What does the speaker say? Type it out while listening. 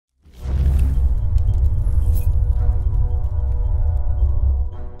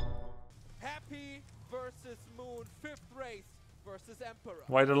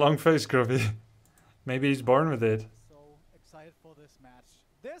Why the long face, Grubby? Maybe he's born with it. So excited for this match.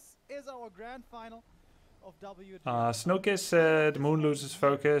 This is our grand final of WG. Snowkiss said Moon loses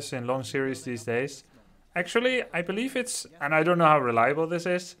focus in long series these days. Actually, I believe it's, and I don't know how reliable this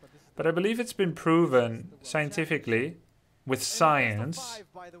is, but I believe it's been proven scientifically with science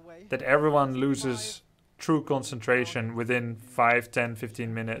that everyone loses true concentration within 5, 10,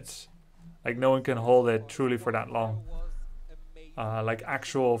 15 minutes. Like no one can hold it truly for that long. Like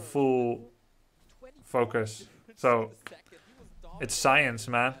actual full focus. So it's science,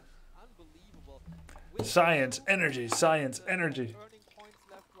 man. Science, energy, science, energy.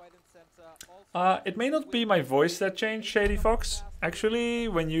 It may not be my voice that changed, Shady Fox. Actually,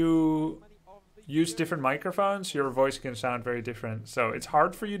 when you use different microphones, your voice can sound very different. So it's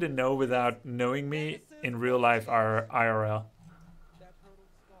hard for you to know without knowing me in real life or IRL.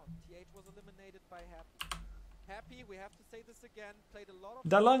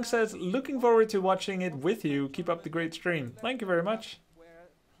 Dalong says, looking forward to watching it with you. Keep up the great stream. Thank you very much.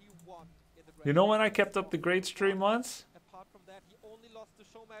 You know when I kept up the great stream once?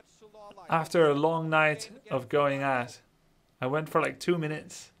 After a long night of going at. I went for like 2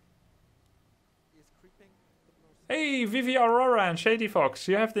 minutes. Hey, Vivi Aurora and Shady Fox,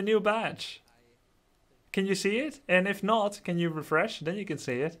 you have the new badge. Can you see it? And if not, can you refresh? Then you can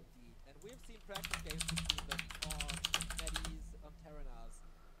see it. And we've seen practice games between them on Neddies, on Terranas,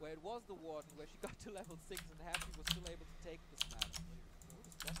 where it was the Warden, where she got to level 6 and Happy was still able to take this match.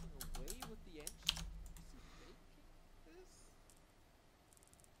 Just messing away with the engine. Is he faking this?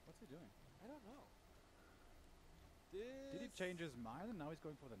 What's he doing? I don't know. Did he change his mind and now he's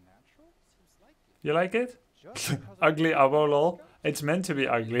going for the natural? Seems like it. You like it? Just Ugly abo lol. It's meant to be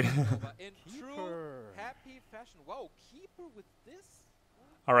ugly. In true Happy fashion. Wow, Keeper with this?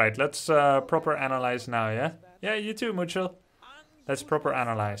 Alright, let's proper analyze now, yeah? Yeah, you too, Muchel. Let's proper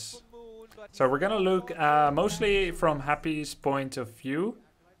analyze. So we're gonna look mostly from Happy's point of view.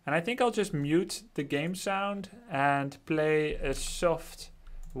 And I think I'll just mute the game sound and play a soft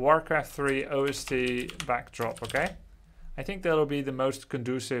Warcraft 3 OST backdrop, okay? I think that'll be the most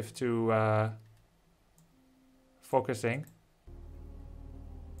conducive to focusing.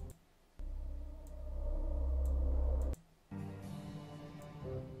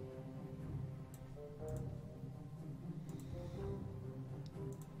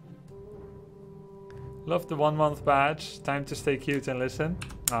 Love the 1 month badge. Time to stay cute and listen.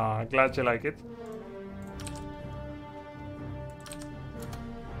 Ah, glad you like it.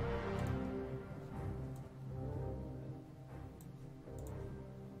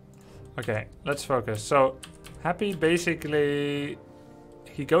 Okay, let's focus. So, Happy basically,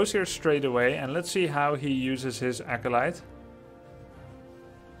 he goes here straight away, and let's see how he uses his Acolyte.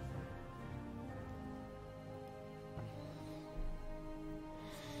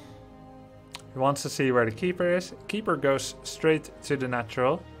 He wants to see where the Keeper is. Keeper goes straight to the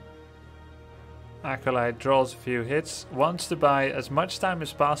natural. Acolyte draws a few hits, wants to buy as much time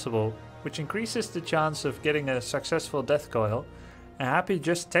as possible, which increases the chance of getting a successful death coil. And Happy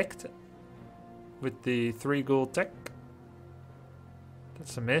just teched with the 3 ghoul tech.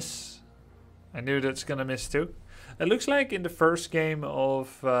 That's a miss. I knew that's gonna miss too. It looks like in the first game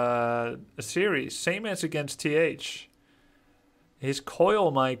of a series, same as against TH, his coil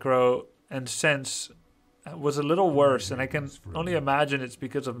micro and sense was a little worse, and I can only imagine it's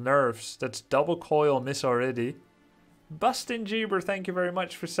because of nerfs. That's double coil miss already. Bustin' Jeeber, thank you very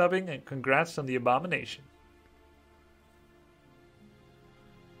much for subbing, and congrats on the abomination.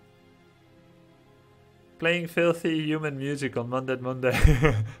 Playing filthy human music on Monday.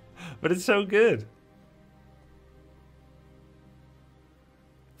 But it's so good.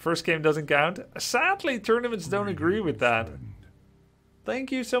 First game doesn't count. Sadly, tournaments don't agree with that.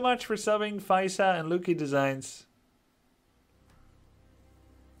 Thank you so much for subbing, Faisa and Luki Designs.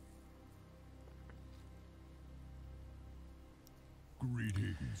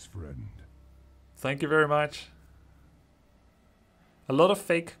 Greetings, friend. Thank you very much. A lot of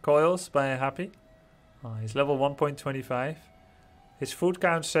fake coils by Happy. He's level 1.25. His food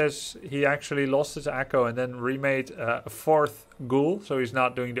count says he actually lost his Echo and then remade a 4th ghoul, so he's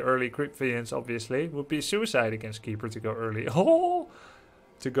not doing the early creep fiends, obviously. Would be suicide against Keeper to go early. Oh!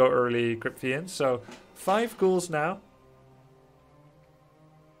 To go early creep fiends. So 5 ghouls now.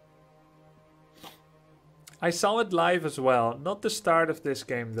 I saw it live as well. Not the start of this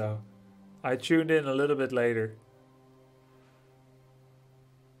game though. I tuned in a little bit later.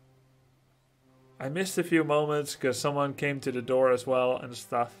 I missed a few moments because someone came to the door as well and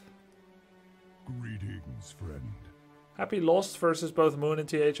stuff. Greetings, friend. Happy lost versus both Moon and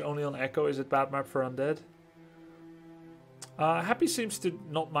TH only on Echo. Is it bad map for Undead? Happy seems to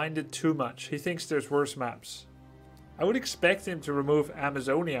not mind it too much. He thinks there's worse maps. I would expect him to remove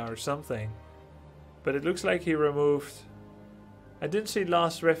Amazonia or something. But it looks like he removed... I didn't see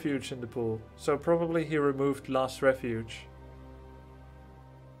Last Refuge in the pool. So probably he removed Last Refuge.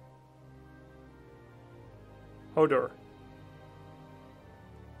 Hodor.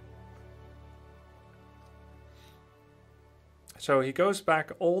 So he goes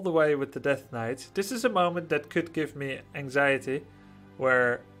back all the way with the Death Knight. This is a moment that could give me anxiety.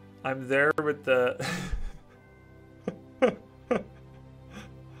 Where I'm there with the...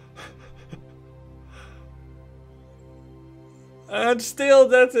 and still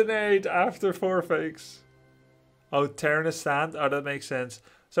detonate after 4 fakes. Oh, Terran a stand? Oh, that makes sense.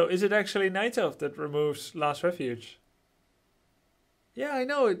 So is it actually Night Elf that removes Last Refuge? Yeah, I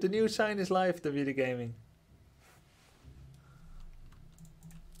know it. The new sign is live, the Vita Gaming.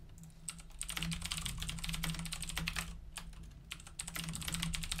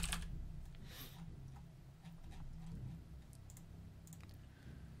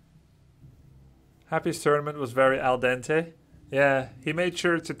 Happy's tournament was very al dente. Yeah, he made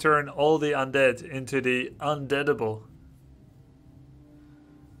sure to turn all the undead into the undeadable.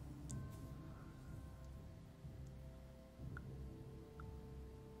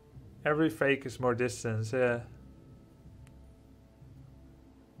 Every fake is more distance, yeah.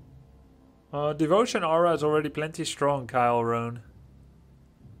 Devotion Aura is already plenty strong, Kyle Roan.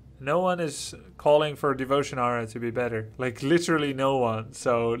 No one is calling for Devotion Aura to be better. Like, literally no one.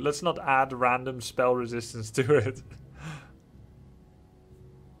 So, let's not add random spell resistance to it.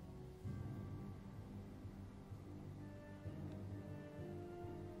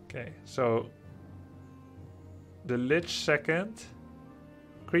 Okay, so... the Lich second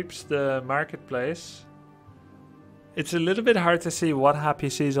creeps the marketplace. It's a little bit hard to see what Happy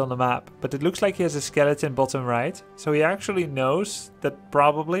sees on the map, but it looks like he has a skeleton bottom right. So he actually knows that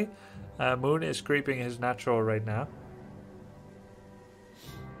probably Moon is creeping his natural right now.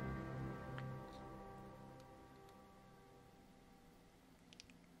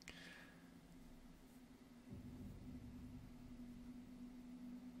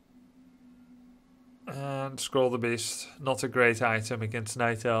 And Scroll the Beast, not a great item against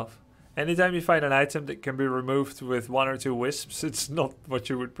Night Elf. Anytime you find an item that can be removed with 1 or 2 wisps, it's not what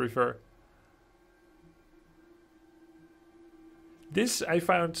you would prefer. This I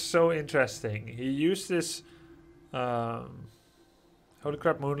found so interesting. He used this... holy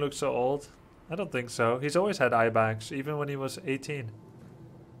crap, Moon looks so old. I don't think so. He's always had eye bags, even when he was 18.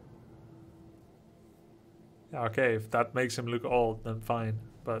 Yeah, okay, if that makes him look old, then fine.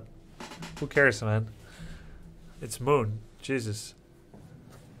 But who cares, man? It's Moon. Jesus.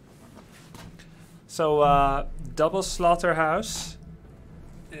 So, double slaughterhouse.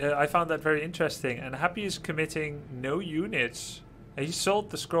 I found that very interesting. And Happy is committing no units. And he sold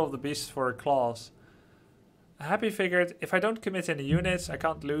the Scroll of the Beast for a clause. Happy figured, if I don't commit any units, I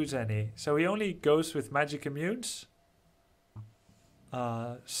can't lose any. So he only goes with magic immunes.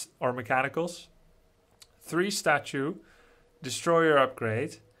 Or mechanicals. 3 statue. Destroyer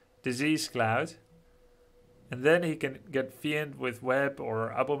upgrade. Disease cloud. And then he can get Fiend with web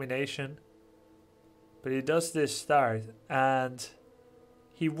or abomination. But he does this start, and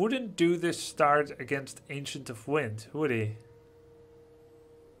he wouldn't do this start against Ancient of Wind, would he?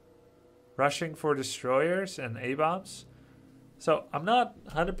 Rushing for destroyers and A-bombs. So I'm not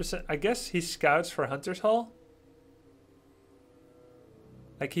 100%. I guess he scouts for Hunter's Hall.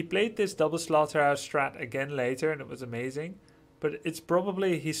 Like, he played this double slaughterhouse strat again later, and it was amazing. But it's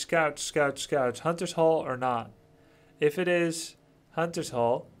probably he scouts, Hunter's Hall or not. If it is Hunter's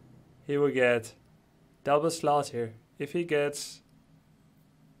Hall, he will get double slaughter. If he gets...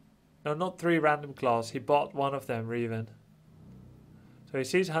 no, not 3 random claws. He bought 1 of them, Reven. So he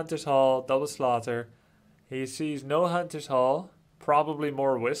sees Hunter's Hall, double slaughter. He sees no Hunter's Hall. Probably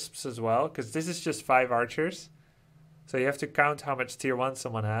more wisps as well, because this is just 5 archers. So you have to count how much tier 1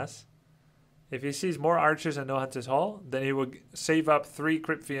 someone has. If he sees more archers and no Hunter's Hall, then he will save up 3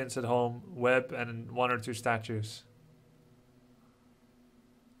 Crypt Fiends at home, web, and 1 or 2 statues.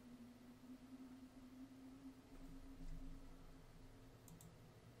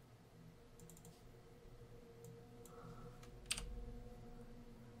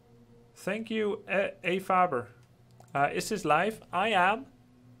 Thank you, A. Faber. Is this live? I am.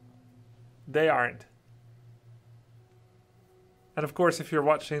 They aren't. And of course, if you're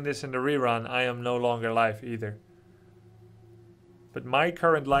watching this in the rerun, I am no longer live either. But my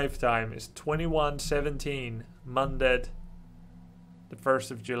current lifetime is 21:17, Monday, the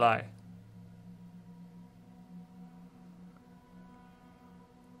 1st of July.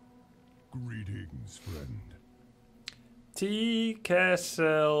 Greetings, friend. T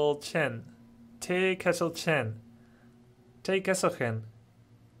Kessel Chen. T Kessel Chen. T Kesselchen.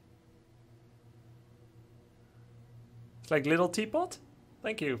 It's like little teapot?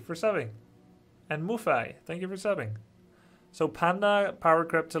 Thank you for subbing. And Mufai, thank you for subbing. So Panda, power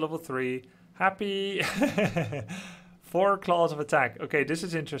crept to level 3. Happy 4 claws of attack. Okay, this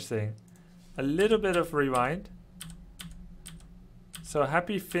is interesting. A little bit of rewind. So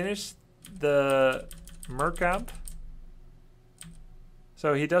Happy finished the Mer camp.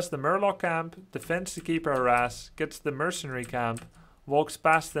 So he does the Murloc camp, defends the Keeper Harass, gets the Mercenary camp, walks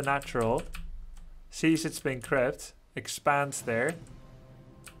past the Natural, sees it's been crept, expands there,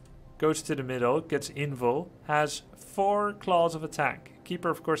 goes to the middle, gets Invul, has 4 claws of attack.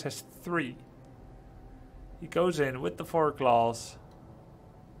 Keeper of course has 3. He goes in with the 4 claws.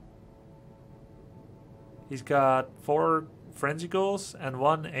 He's got 4 Frenzy Ghouls and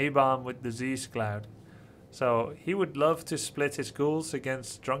 1 A-Bomb with Disease Cloud. So he would love to split his ghouls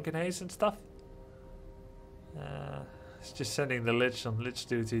against Drunken Haze and stuff. It's just sending the Lich on Lich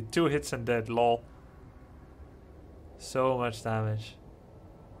duty. 2 hits and dead, lol. So much damage.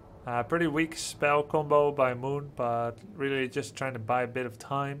 Pretty weak spell combo by Moon, but really just trying to buy a bit of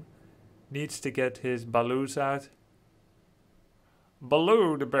time. Needs to get his Baloo's out.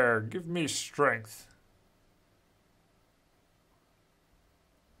 Baloo the bear, give me strength.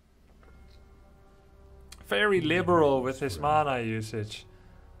 Very liberal with his mana usage.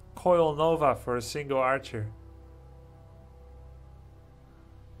 Coil Nova for a single archer.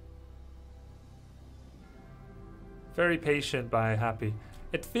 Very patient by Happy.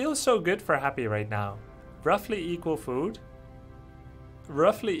 It feels so good for Happy right now. Roughly equal food.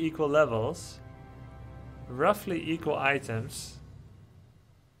 Roughly equal levels. Roughly equal items.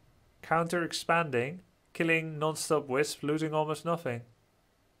 Counter expanding. Killing non-stop Wisp, losing almost nothing.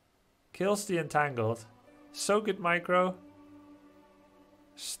 Kills the Entangled. So good micro.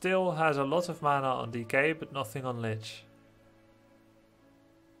 Still has a lot of mana on DK, but nothing on Lich.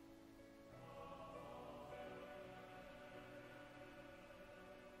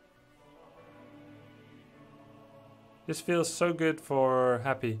 This feels so good for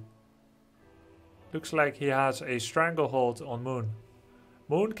Happy. Looks like he has a stranglehold on Moon.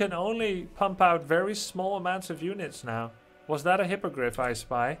 Moon can only pump out very small amounts of units now. Was that a hippogriff I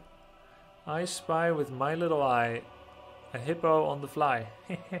spy? I spy with my little eye a hippo on the fly.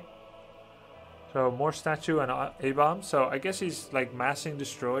 So more statue and A-bomb. So I guess he's like massing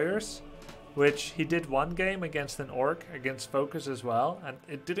destroyers, which he did one game against an orc, against Focus as well, and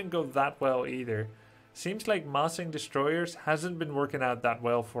it didn't go that well either. Seems like massing destroyers hasn't been working out that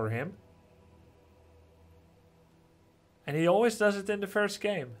well for him. And he always does it in the first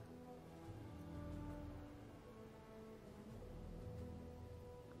game.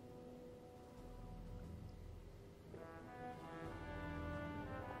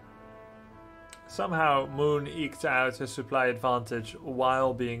 Somehow Moon eked out a supply advantage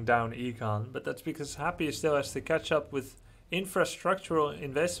while being down econ, but that's because Happy still has to catch up with infrastructural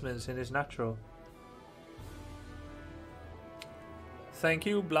investments in his natural. Thank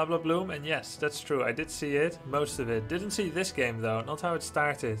you, blah blah bloom, and yes, that's true, I did see it, most of it. Didn't see this game though, not how it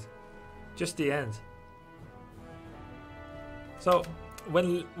started, just the end. So,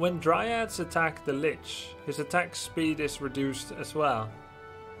 when Dryads attack the Lich, his attack speed is reduced as well.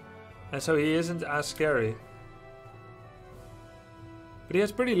 And so he isn't as scary. But he has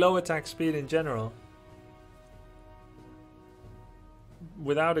pretty low attack speed in general.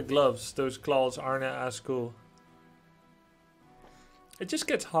 Without the gloves, those claws aren't as cool. It just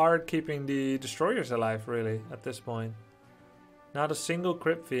gets hard keeping the destroyers alive, really, at this point. Not a single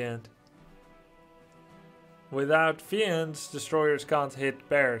crit Fiend. Without Fiends, destroyers can't hit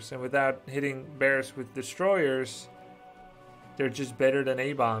bears. And without hitting bears with destroyers, they're just better than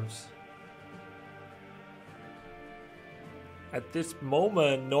A-bombs. At this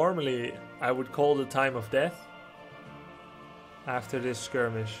moment, normally, I would call the time of death. After this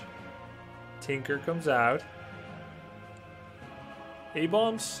skirmish. Tinker comes out.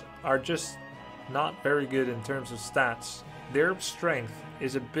 A-bombs are just not very good in terms of stats. Their strength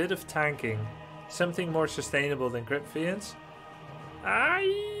is a bit of tanking. Something more sustainable than Crypt Fiends.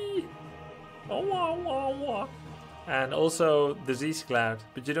 Aye! Oh, oh, oh, oh. And also Disease Cloud.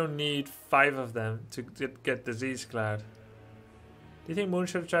 But you don't need 5 of them to get Disease Cloud. Do you think Moon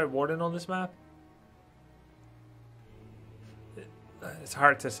should have tried Warden on this map? It's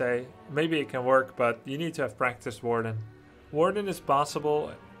hard to say. Maybe it can work, but you need to have practiced Warden. Warden is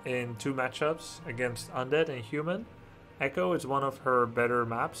possible in 2 matchups against Undead and Human. Echo is one of her better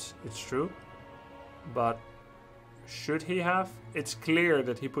maps, it's true. But should he have? It's clear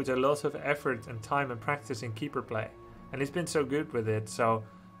that he put a lot of effort and time and practice in Keeper play. And he's been so good with it, so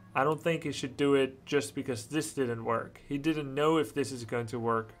I don't think he should do it just because this didn't work. He didn't know if this is going to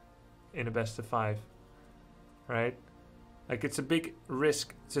work in a best of 5, right? Like, it's a big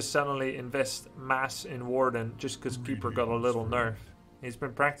risk to suddenly invest mass in Warden just because Keeper got a little nerf. He's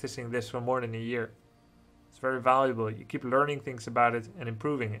been practicing this for more than a year. It's very valuable. You keep learning things about it and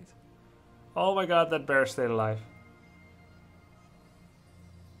improving it. Oh my god, that bear stayed alive.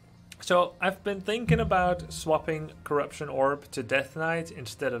 So I've been thinking about swapping Corruption Orb to Death Knight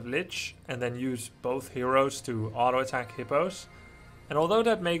instead of Lich, and then use both heroes to auto-attack hippos. And although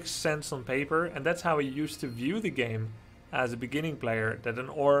that makes sense on paper, and that's how I used to view the game as a beginning player, that an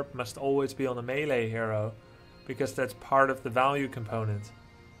orb must always be on a melee hero, because that's part of the value component.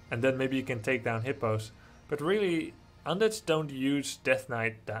 And then maybe you can take down hippos. But really, undeads don't use Death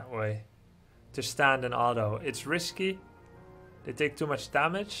Knight that way. To stand in auto. It's risky. They take too much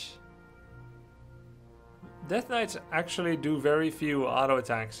damage. Death Knights actually do very few auto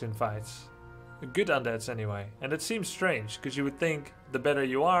attacks in fights. Good undeads anyway. And it seems strange, because you would think the better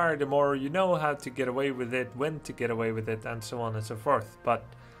you are, the more you know how to get away with it, when to get away with it, and so on and so forth. But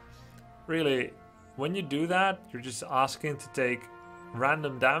really, when you do that, you're just asking to take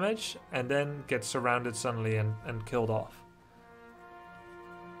random damage and then get surrounded suddenly and killed off.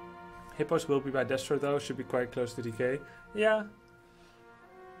 Hippos will be by Destro though, should be quite close to DK. Yeah.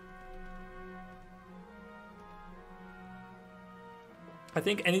 I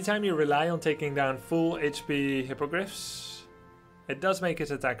think anytime you rely on taking down full HP hippogriffs, it does make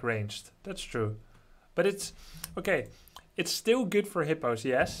its attack ranged. That's true. But it's... okay, it's still good for hippos,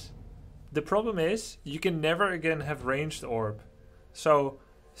 yes. The problem is, you can never again have ranged orb. So,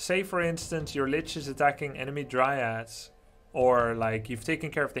 say for instance your Lich is attacking enemy dryads, or like you've taken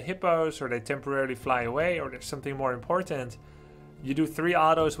care of the hippos, or they temporarily fly away, or there's something more important. You do 3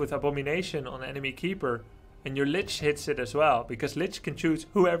 autos with Abomination on enemy keeper, and your Lich hits it as well, because Lich can choose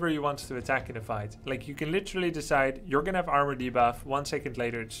whoever he wants to attack in a fight. Like, you can literally decide you're gonna have armor debuff, 1 second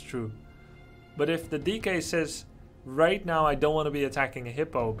later it's true. But if the DK says, right now I don't want to be attacking a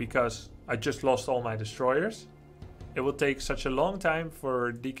hippo because I just lost all my destroyers, it will take such a long time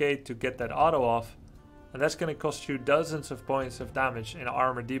for DK to get that auto off, and that's going to cost you dozens of points of damage in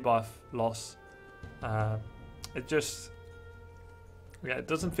armor debuff loss. It just... yeah, it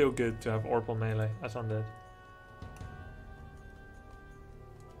doesn't feel good to have Orb on melee as undead.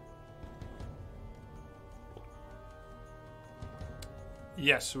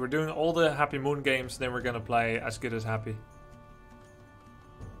 Yes, we're doing all the Happy Moon games, then we're gonna play As Good as Happy.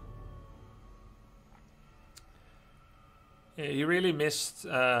 Yeah, he really missed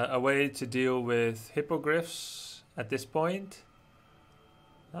a way to deal with hippogriffs at this point.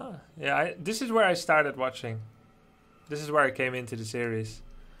 Yeah, this is where I started watching. This is where I came into the series.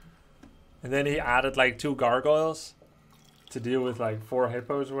 And then he added like 2 gargoyles to deal with like 4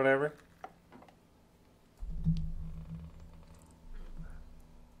 hippos or whatever.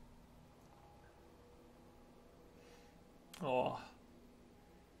 Oh,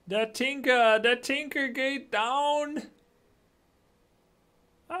 that Tinker gate down.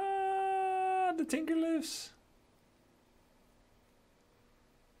 Ah, the Tinker lives.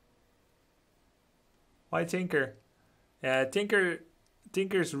 Why Tinker? Yeah,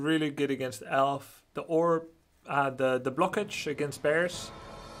 Tinker's really good against Elf. The Orb, the blockage against bears,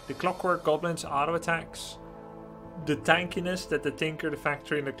 the Clockwork Goblins auto attacks, the tankiness that the Tinker, the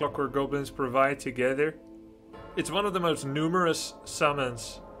Factory, and the Clockwork Goblins provide together. It's one of the most numerous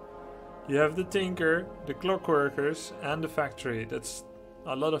summons. You have the Tinker, the Clockworkers, and the Factory. That's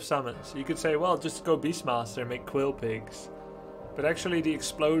a lot of summons. You could say, well, just go Beastmaster and make Quill Pigs. But actually the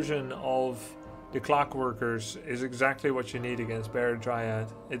explosion of the Clockworkers is exactly what you need against Bear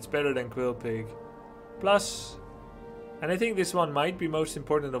Dryad. It's better than Quill Pig. Plus, and I think this one might be most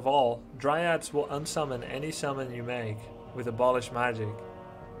important of all, Dryads will unsummon any summon you make with Abolish Magic.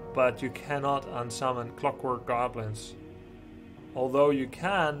 But you cannot unsummon Clockwork Goblins. Although you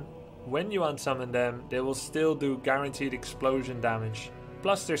can, when you unsummon them, they will still do guaranteed explosion damage.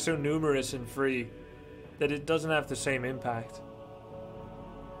 Plus they're so numerous and free that it doesn't have the same impact.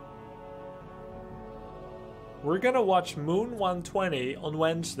 We're gonna watch Moon 120 on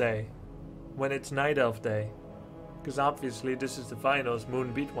Wednesday, when it's Night Elf Day. Because obviously this is the finals,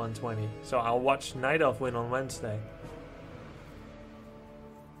 Moon beat 120. So I'll watch Night Elf win on Wednesday.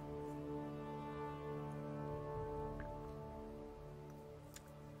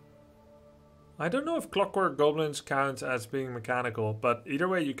 I don't know if Clockwork Goblins count as being mechanical, but either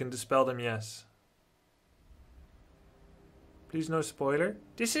way you can dispel them, yes. Please no spoiler.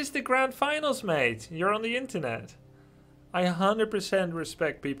 This is the grand finals, mate. You're on the internet. I 100%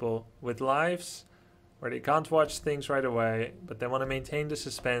 respect people with lives where they can't watch things right away, but they want to maintain the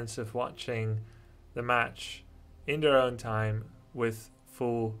suspense of watching the match in their own time with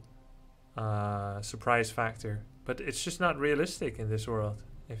full surprise factor. But it's just not realistic in this world.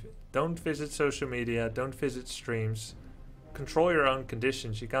 Don't visit social media, don't visit streams. Control your own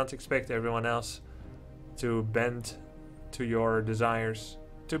conditions. You can't expect everyone else to bend to your desires.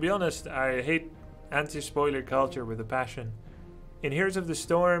 To be honest, I hate anti-spoiler culture with a passion. In Heroes of the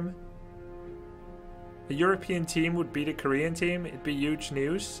Storm, a European team would beat a Korean team, it'd be huge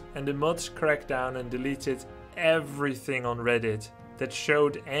news, and the mods cracked down and deleted everything on Reddit that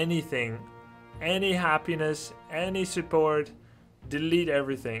showed anything, any happiness, any support. Delete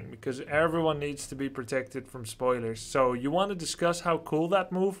everything, because everyone needs to be protected from spoilers. So you want to discuss how cool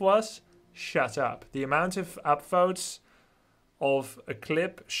that move was? Shut up. The amount of upvotes of a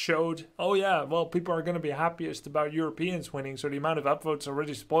clip showed, oh yeah, well, people are going to be happiest about Europeans winning, so the amount of upvotes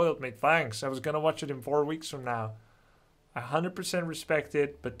already spoiled me. Thanks. I was going to watch it in 4 weeks from now. I 100% respect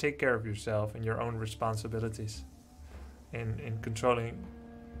it, but take care of yourself and your own responsibilities in controlling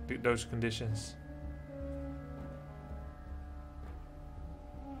those conditions.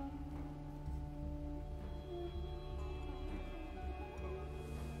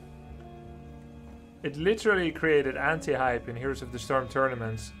 It literally created anti-hype in Heroes of the Storm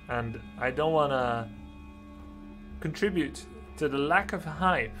tournaments, and I don't want to contribute to the lack of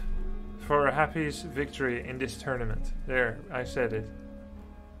hype for Happy's victory in this tournament. There, I said it.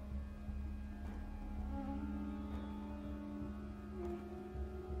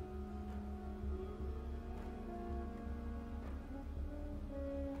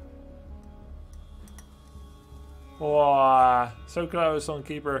 Wow, so close on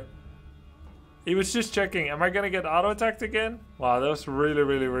keeper. He was just checking, am I gonna get auto-attacked again? Wow, that was really,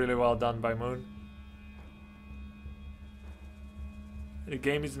 really, really well done by Moon. The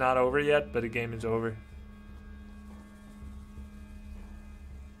game is not over yet, but the game is over.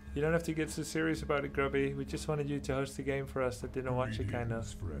 You don't have to get so serious about it, Grubby. We just wanted you to host the game for us that didn't watch it, kind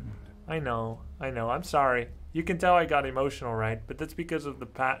of. I know, I'm sorry. You can tell I got emotional, right? But that's because of the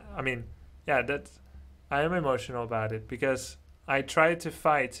I mean, yeah, I am emotional about it, because I tried to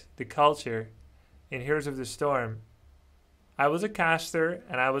fight the culture in Heroes of the Storm. I was a caster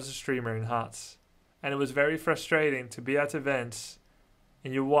and I was a streamer in HOTS. And it was very frustrating to be at events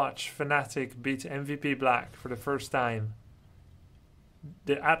and you watch Fnatic beat MVP Black for the first time.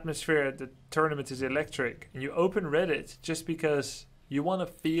 The atmosphere at the tournament is electric. And you open Reddit just because you want to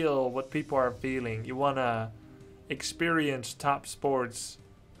feel what people are feeling. You want to experience top sports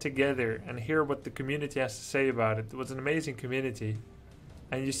together and hear what the community has to say about it. It was an amazing community.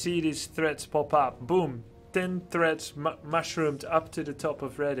 And you see these threads pop up. Boom. 10 threads mushroomed up to the top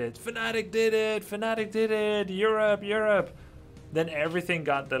of Reddit. Fnatic did it. Fnatic did it. Europe, Europe. Then everything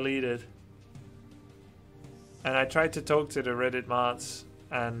got deleted. And I tried to talk to the Reddit mods.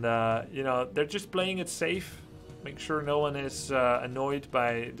 And, you know, they're just playing it safe. Make sure no one is annoyed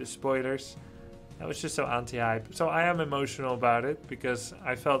by the spoilers. That was just so anti-hype. So I am emotional about it because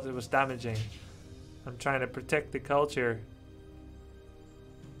I felt it was damaging. I'm trying to protect the culture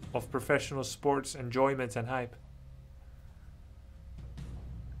of professional sports enjoyment and hype.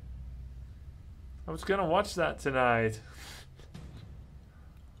 I was gonna watch that tonight.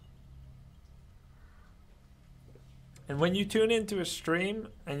 And when you tune into a stream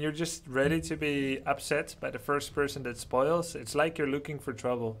and you're just ready to be upset by the first person that spoils, it's like you're looking for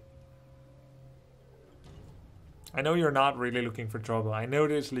trouble. I know you're not really looking for trouble. I know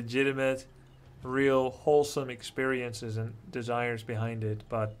there's legitimate, real, wholesome experiences and desires behind it,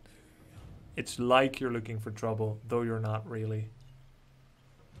 but it's like you're looking for trouble, though you're not really.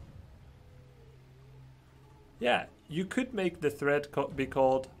 Yeah, you could make the thread be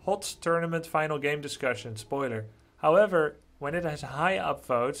called HOTS Tournament Final Game Discussion, spoiler. However, when it has high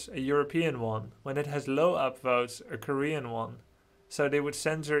upvotes, a European one. When it has low upvotes, a Korean one. So they would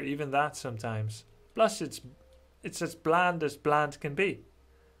censor even that sometimes. Plus, it's as bland can be.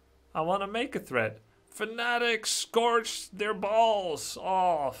 I want to make a thread. Fnatic scorched their balls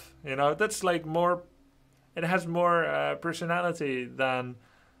off. You know, that's like more... It has more personality than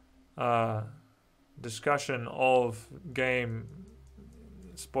discussion of game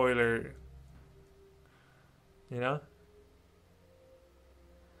spoiler. You know?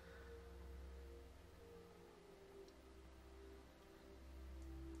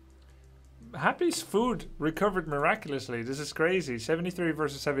 Happy's food recovered miraculously. This is crazy. 73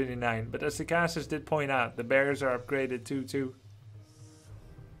 versus 79. But as the casters did point out, the bears are upgraded too.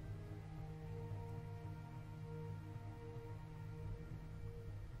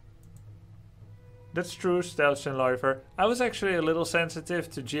 That's true, Stelchen Läufer. I was actually a little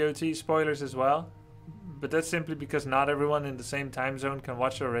sensitive to GOT spoilers as well. but that's simply because not everyone in the same time zone can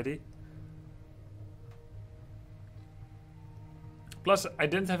watch already. Plus, I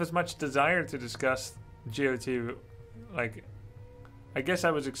didn't have as much desire to discuss GOT. Like, I guess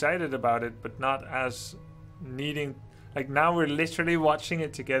I was excited about it, but not as needing. Like, now we're literally watching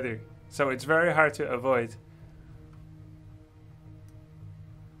it together, so it's very hard to avoid.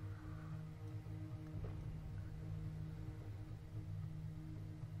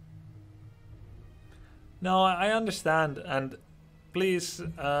 No, I understand, and please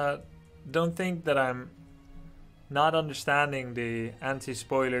don't think that I'm not understanding the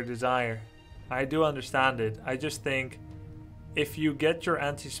anti-spoiler desire. I do understand it. I just think if you get your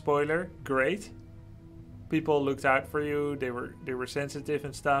anti-spoiler, great. People looked out for you. They were sensitive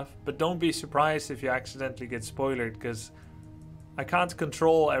and stuff. But don't be surprised if you accidentally get spoiled, because I can't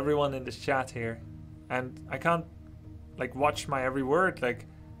control everyone in this chat here, and I can't like watch my every word. Like,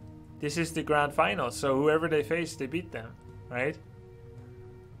 this is the grand final, so whoever they face, they beat them, right?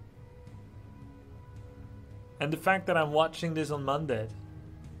 And the fact that I'm watching this on Monday,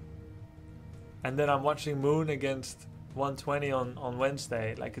 and then I'm watching Moon against 120 on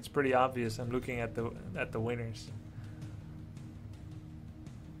Wednesday, like, it's pretty obvious. I'm looking at the winners.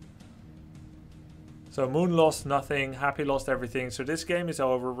 So Moon lost nothing, Happy lost everything. So this game is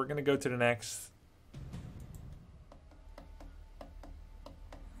over. We're gonna go to the next.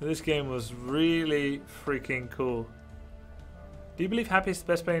 This game was really freaking cool. Do you believe Happy is the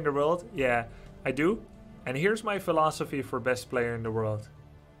best player in the world? Yeah, I do. And here's my philosophy for best player in the world.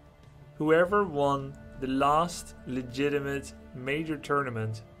 Whoever won the last legitimate major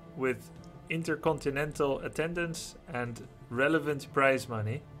tournament with intercontinental attendance and relevant prize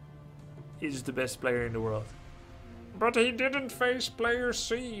money is the best player in the world. But he didn't face player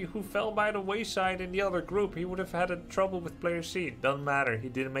C, who fell by the wayside in the other group. He would have had trouble with player C. Doesn't matter. He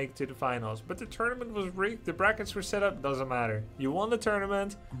didn't make it to the finals. But the tournament was rigged. The brackets were set up. Doesn't matter. You won the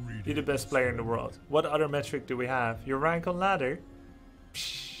tournament. You're the best player in the world. What other metric do we have? Your rank on ladder?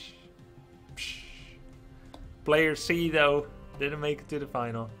 Psh, psh. Player C, though, didn't make it to the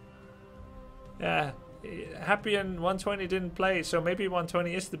final. Yeah. Happy and 120 didn't play, so maybe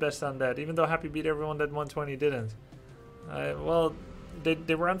 120 is the best on that, even though Happy beat everyone that 120 didn't. Well,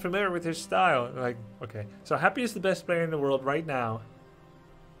 they were unfamiliar with his style. Like, okay, so Happy is the best player in the world right now,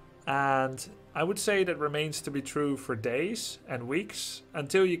 and I would say that remains to be true for days and weeks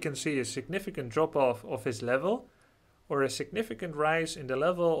until you can see a significant drop-off of his level or a significant rise in the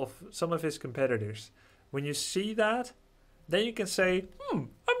level of some of his competitors. When you see that, then you can say, I'm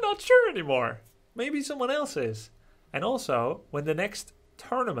not sure anymore. Maybe someone else is. And also, when the next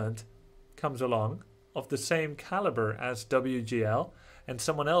tournament comes along of the same caliber as WGL and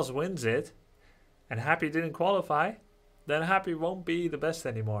someone else wins it and Happy didn't qualify, then Happy won't be the best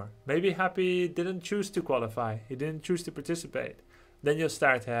anymore. Maybe Happy didn't choose to qualify. He didn't choose to participate. Then you'll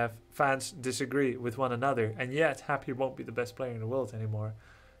start to have fans disagree with one another, and yet Happy won't be the best player in the world anymore.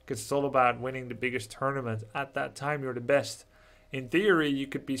 Because it's all about winning the biggest tournament. At that time, you're the best. In theory, you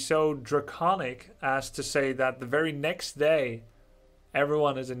could be so draconic as to say that the very next day,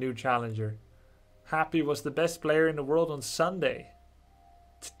 everyone is a new challenger. Happy was the best player in the world on Sunday.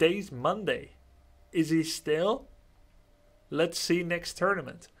 Today's Monday. Is he still? Let's see next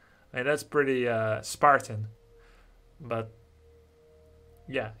tournament. I mean, that's pretty Spartan. But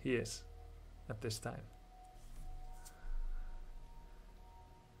yeah, he is at this time.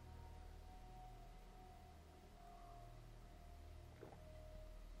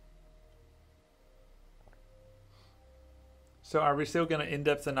 So are we still going to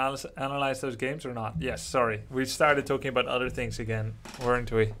in-depth analyze those games or not? Yes, sorry. We started talking about other things again,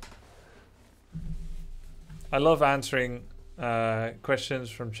 weren't we? I love answering questions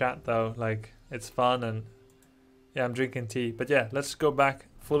from chat though. Like, it's fun, and yeah, I'm drinking tea. But yeah, let's go back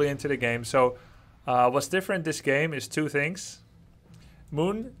fully into the game. So what's different this game is two things.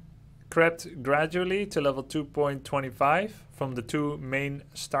 Moon crept gradually to level 2.25 from the two main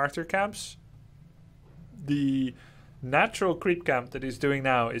starter camps. The natural creep camp that he's doing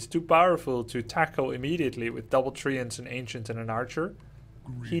now is too powerful to tackle immediately with double treants, an ancient and an archer.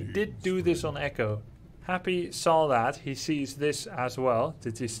 He did do this on Echo. Happy saw that. He sees this as well.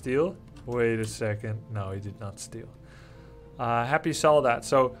 Did he steal? Wait a second. No, he did not steal. Happy saw that.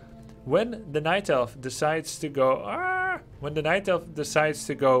 So when the Night Elf decides to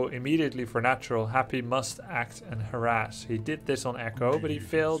go immediately for natural, Happy must act and harass. He did this on Echo, but he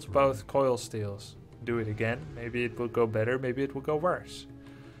failed both coil steals. Do it again. Maybe it will go better, maybe it will go worse.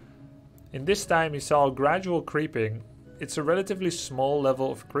 In this time he saw gradual creeping. It's a relatively small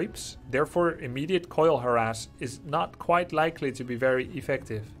level of creeps, therefore immediate coil harass is not quite likely to be very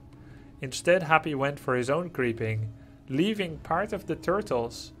effective. Instead, Happy went for his own creeping, leaving part of the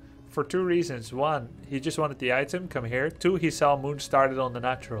turtles for two reasons. One, he just wanted the item, come here. Two, he saw Moon started on the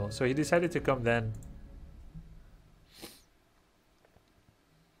natural, so he decided to come then.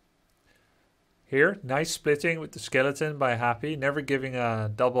 Here, nice splitting with the skeleton by Happy, never giving a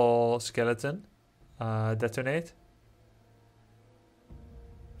double skeleton detonate.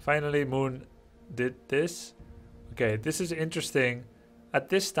 Finally, Moon did this. Okay, this is interesting. At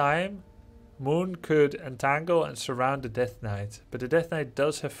this time, Moon could entangle and surround the Death Knight, but the Death Knight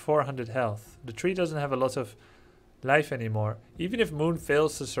does have 400 health. The tree doesn't have a lot of life anymore. Even if Moon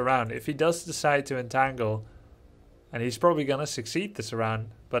fails to surround, if he does decide to entangle, and he's probably gonna succeed to surround,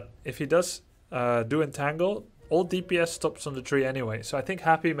 but if he does do entangle, all DPS stops on the tree anyway. So I think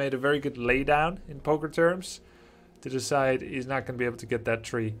Happy made a very good laydown in poker terms to decide he's not going to be able to get that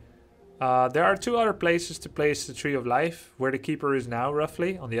tree. There are two other places to place the Tree of Life, where the Keeper is now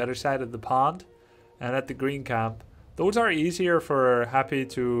roughly, on the other side of the pond and at the green camp. Those are easier for Happy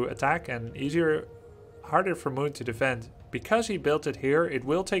to attack and harder for Moon to defend. Because he built it here, it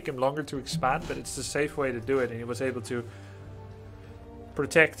will take him longer to expand, but it's the safe way to do it, and he was able to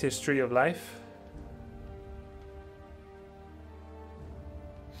protect his Tree of Life.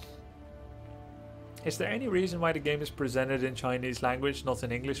 Is there any reason why the game is presented in Chinese language, not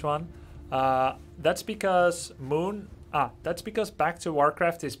an English one? That's because that's because Back to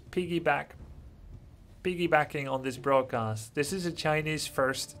Warcraft is piggybacking on this broadcast. This is a Chinese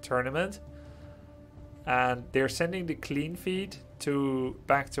first tournament, and they're sending the clean feed to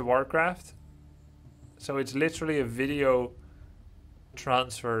Back to Warcraft. So it's literally a video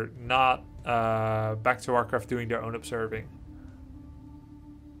transfer, not Back to Warcraft doing their own observing.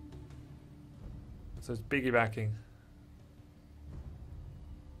 So it's piggybacking.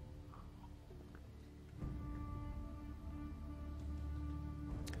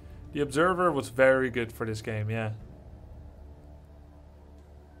 The Observer was very good for this game, yeah.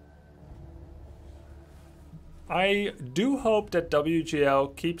 I do hope that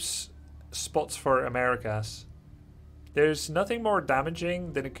WGL keeps spots for Americas. There's nothing more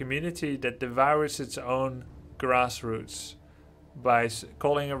damaging than a community that devours its own grassroots by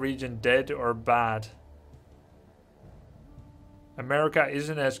calling a region dead or bad. America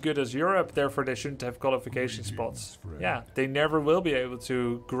isn't as good as Europe, therefore they shouldn't have qualification spots. Yeah, they never will be able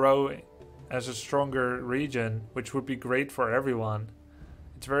to grow as a stronger region, which would be great for everyone.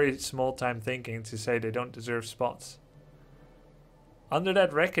 It's very small time thinking to say they don't deserve spots. Under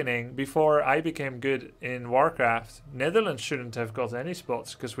that reckoning, before I became good in Warcraft, Netherlands shouldn't have got any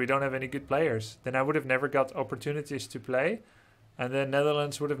spots because we don't have any good players. Then I would have never got opportunities to play, and then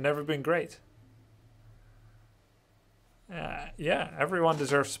Netherlands would have never been great. Yeah, everyone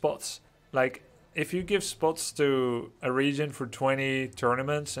deserves spots. Like, if you give spots to a region for 20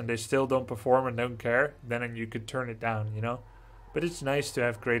 tournaments and they still don't perform and don't care, then you could turn it down, you know? But it's nice to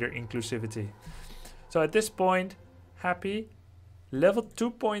have greater inclusivity. So at this point, Happy, level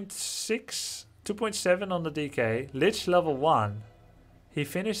 2.6, 2.7 on the DK, Lich level 1. He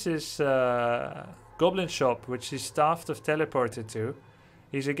finished his Goblin Shop, which he's staffed of teleported to.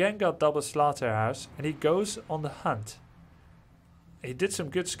 He's again got double Slaughterhouse, and he goes on the hunt. He did some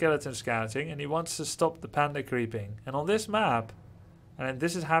good skeleton scouting, and he wants to stop the panda creeping. And on this map, and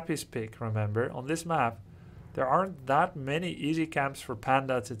this is Happy's pick, remember, on this map, there aren't that many easy camps for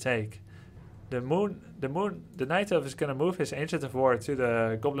panda to take. The Night Elf is going to move his Ancient of War to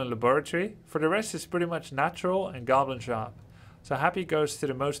the Goblin Laboratory. For the rest, it's pretty much Natural and Goblin Shop. So Happy goes to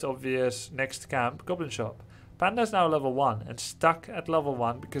the most obvious next camp, Goblin Shop. Panda's now level 1 and stuck at level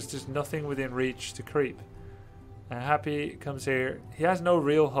 1 because there's nothing within reach to creep. And Happy comes here. He has no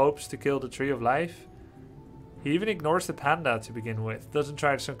real hopes to kill the Tree of Life. He even ignores the panda to begin with. Doesn't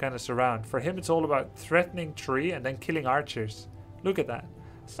try some kind of surround. For him, it's all about threatening tree and then killing archers. Look at that.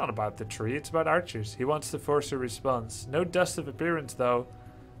 It's not about the tree, it's about archers. He wants to force a response. No dust of appearance though.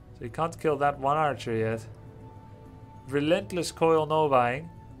 So he can't kill that one archer yet. Relentless coil novaing.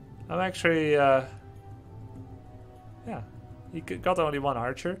 I'm actually, yeah. He got only one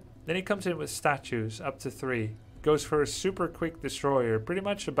archer. Then he comes in with statues, up to 3. Goes for a super quick destroyer. Pretty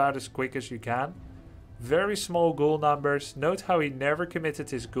much about as quick as you can. Very small ghoul numbers. Note how he never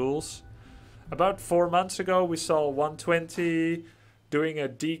committed his ghouls. About 4 months ago, we saw 120 doing a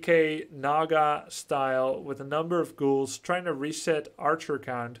DK Naga style with a number of ghouls, trying to reset archer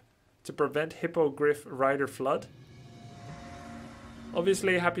count to prevent Hippogriff Rider Flood.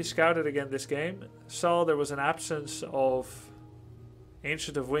 Obviously, Happy scouted again this game. Saw there was an absence of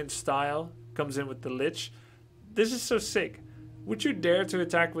Ancient of Wind style. Comes in with the Lich. This is so sick. Would you dare to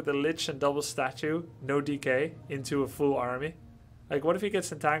attack with a Lich and double statue, no DK, into a full army? Like, what if he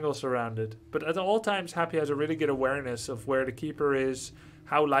gets entangled surrounded? But at all times, Happy has a really good awareness of where the keeper is,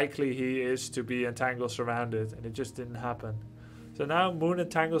 how likely he is to be entangled surrounded, and it just didn't happen. So now Moon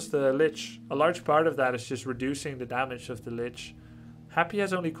entangles the Lich. A large part of that is just reducing the damage of the Lich. Happy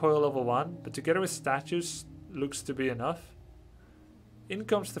has only coil level 1, but together with statues looks to be enough. In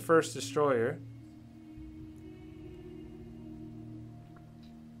comes the first destroyer.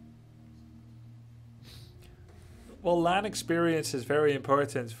 Well, LAN experience is very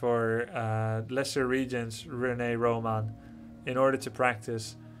important for lesser regions, Rene Roman, in order to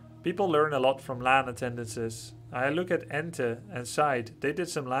practice. People learn a lot from LAN attendances. I look at Ente and Side. They did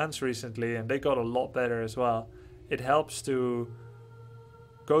some LANs recently and they got a lot better as well. It helps to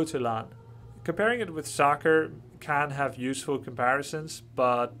go to LAN. Comparing it with soccer can have useful comparisons,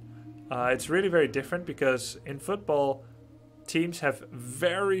 but it's really very different because in football, teams have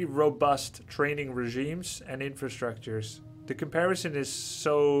very robust training regimes and infrastructures. The comparison is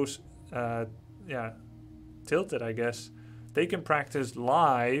so, tilted, I guess. They can practice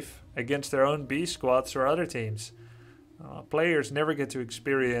live against their own B squads or other teams. Players never get to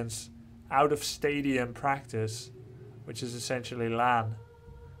experience out-of-stadium practice, which is essentially LAN.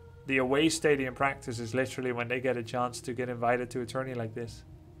 The away stadium practice is literally when they get a chance to get invited to a tourney like this.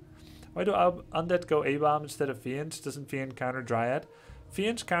 Why do Undead go A-Bomb instead of Fiends? Doesn't Fiend counter Dryad?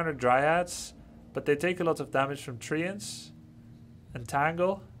 Fiends counter Dryads, but they take a lot of damage from Treants,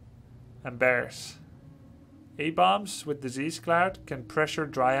 Entangle, and Bears. A-Bombs with Disease Cloud can pressure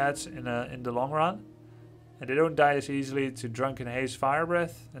Dryads in the long run, and they don't die as easily to Drunken Haze, Fire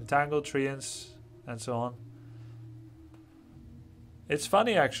Breath, Entangle, Treants, and so on. It's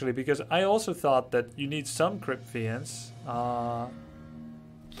funny actually, because I also thought that you need some Crypt Fiends.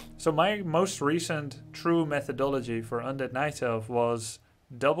 So my most recent true methodology for Undead Night Elf was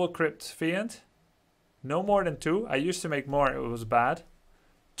double Crypt Fiend, no more than 2. I used to make more, it was bad.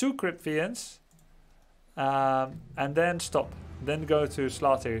 2 Crypt Fiends, and then stop. Then go to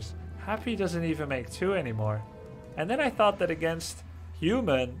Slaughters. Happy doesn't even make 2 anymore. And then I thought that against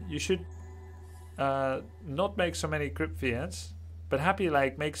Human, you should not make so many Crypt Fiends, but Happy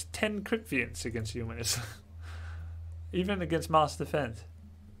like makes 10 Crypt Fiends against Humans. Even against Mass Defense.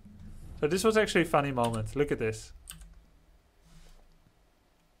 So this was actually a funny moment. Look at this.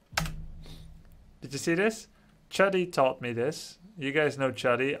 Did you see this? Chuddy taught me this. You guys know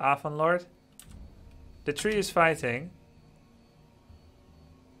Chuddy, Afan Lord. The tree is fighting.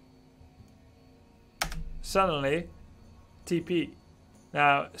 Suddenly, TP.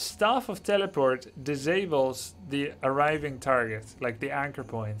 Now, Staff of Teleport disables the arriving target, like the anchor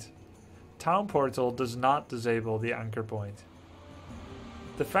point. Town Portal does not disable the anchor point.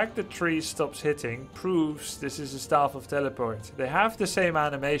 The fact that tree stops hitting proves this is a Staff of Teleport. They have the same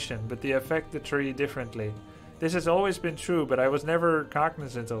animation, but they affect the tree differently. This has always been true, but I was never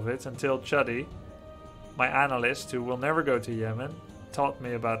cognizant of it until Chuddy, my analyst, who will never go to Yemen, taught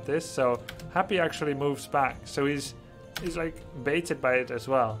me about this. So Happy actually moves back. So he's like baited by it as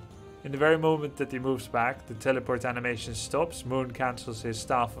well. In the very moment that he moves back, the teleport animation stops. Moon cancels his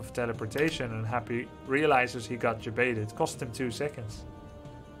Staff of Teleportation and Happy realizes he got baited. Cost him 2 seconds.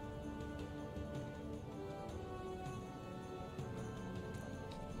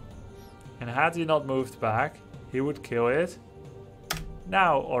 And had he not moved back, he would kill it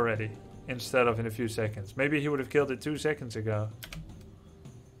now already, instead of in a few seconds. Maybe he would have killed it 2 seconds ago.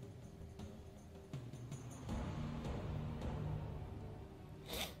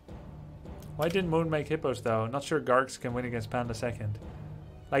 Why didn't Moon make hippos though? Not sure Gargs can win against Panda second.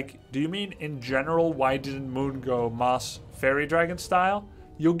 Like, do you mean in general why didn't Moon go Mass Fairy Dragon style?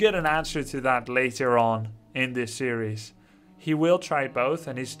 You'll get an answer to that later on in this series. He will try both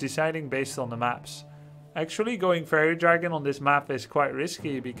and he's deciding based on the maps. Actually, going Fairy Dragon on this map is quite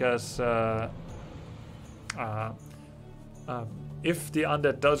risky because if the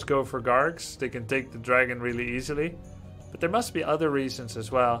Undead does go for Gargs, they can take the dragon really easily. But there must be other reasons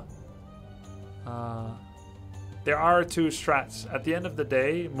as well. There are 2 strats. At the end of the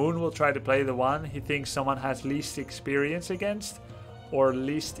day, Moon will try to play the one he thinks someone has least experience against or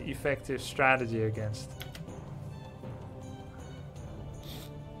least effective strategy against.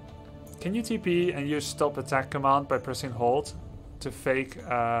 Can you TP and use stop attack command by pressing hold to fake?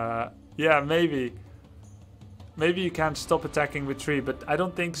 Yeah, maybe. Maybe you can stop attacking with tree, but I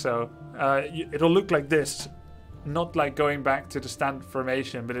don't think so. It'll look like this. Not like going back to the standard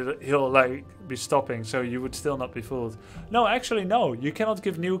formation, but he'll like be stopping, so you would still not be fooled. No, actually no. You cannot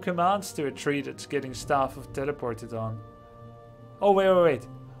give new commands to a tree that's getting Staff of Teleported on. Oh, wait.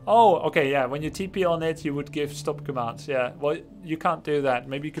 Oh, okay, yeah. When you TP on it, you would give stop commands. Yeah, well, you can't do that.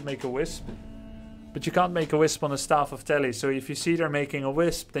 Maybe you could make a wisp. But you can't make a wisp on a staff of telly, so if you see they're making a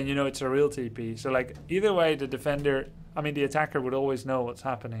wisp, then you know it's a real TP. So like either way, the defender, I mean the attacker would always know what's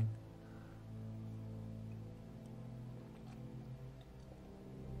happening.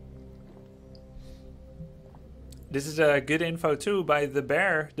 This is a good info too by the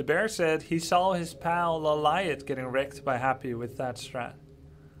Bear. The Bear said he saw his pal Laliat getting wrecked by Happy with that strat.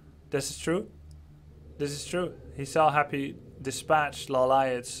 This is true? This is true. He saw Happy dispatch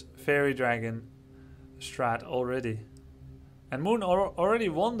Laliat's Fairy Dragon strat already. And Moon already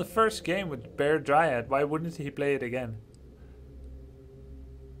won the first game with Bear Dryad. Why wouldn't he play it again?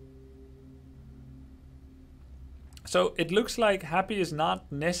 So it looks like Happy is not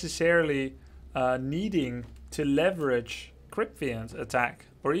necessarily needing to leverage Cryptfiend's attack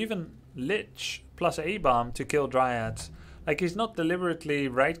or even Lich plus A-Bomb to kill Dryads. Like he's not deliberately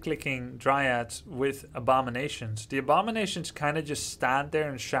right-clicking Dryads with Abominations. The Abominations kind of just stand there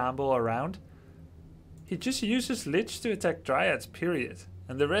and shamble around. He just uses Lich to attack Dryads, period.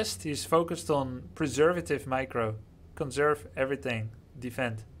 And the rest he's focused on preservative micro. Conserve everything.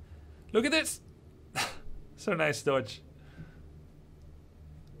 Defend. Look at this! So nice dodge.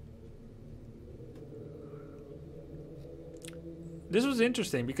 This was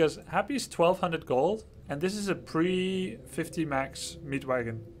interesting because Happy's 1200 gold and this is a pre-50 max meat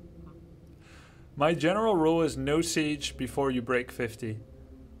wagon. My general rule is no siege before you break 50.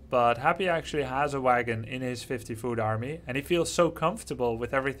 But Happy actually has a wagon in his 50 food army and he feels so comfortable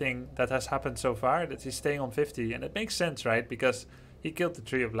with everything that has happened so far that he's staying on 50. And it makes sense, right? Because he killed the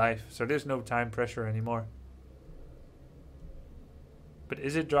Tree of Life, so there's no time pressure anymore. But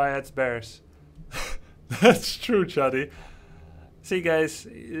is it Dryads Bears? That's true, Chuddy. See guys,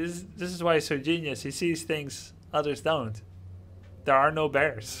 this is why he's so genius. He sees things others don't. There are no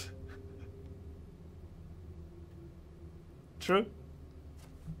bears. True?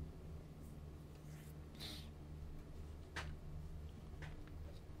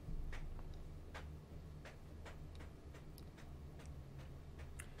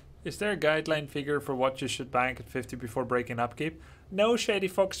 Is there a guideline figure for what you should bank at 50 before breaking upkeep? No, Shady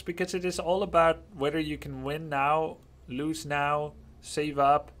Fox, because it is all about whether you can win now, lose now, save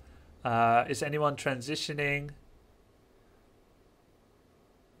up. Is anyone transitioning?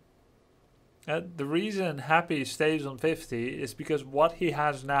 The reason Happy stays on 50 is because what he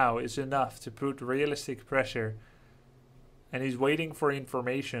has now is enough to put realistic pressure. And he's waiting for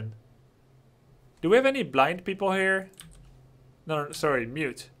information. Do we have any blind people here? No, sorry,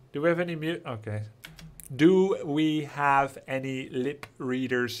 mute. Do we have any mute? Okay. Do we have any lip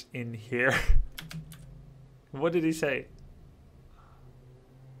readers in here? What did he say?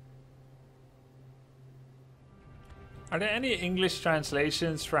 Are there any English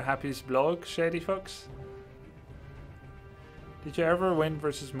translations for Happy's blog, Shady Fox? Did you ever win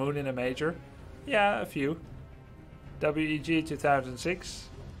versus Moon in a major? Yeah, a few. WEG 2006,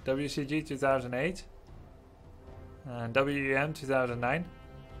 WCG 2008, and WEM 2009.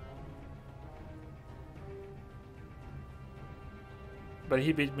 But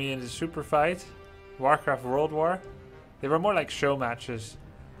he beat me in the super fight. Warcraft World War. They were more like show matches.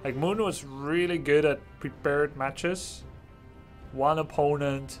 Like Moon was really good at prepared matches. One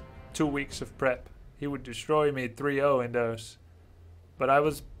opponent, 2 weeks of prep. He would destroy me 3-0 in those. But I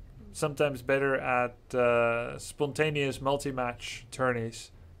was sometimes better at spontaneous multi-match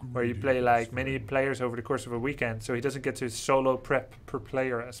tourneys. Where you play like many players over the course of a weekend. So he doesn't get to solo prep per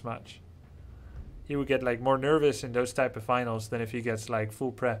player as much. He would get like more nervous in those type of finals than if he gets like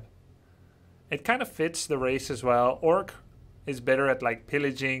full prep. It kind of fits the race as well. Orc is better at like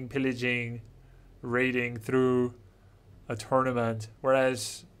pillaging, raiding through a tournament,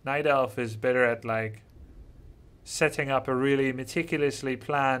 whereas Night Elf is better at like setting up a really meticulously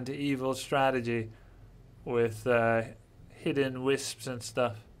planned evil strategy with hidden wisps and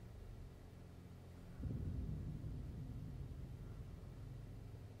stuff.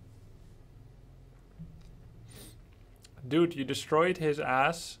 Dude, you destroyed his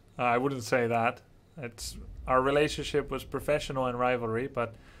ass. I wouldn't say that. Our relationship was professional and rivalry,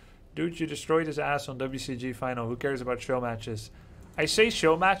 but dude, you destroyed his ass on WCG final. Who cares about show matches? I say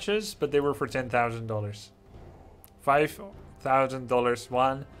show matches, but they were for $10,000. $5,000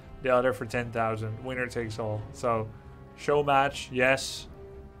 one, the other for 10,000. Winner takes all. So, show match, yes.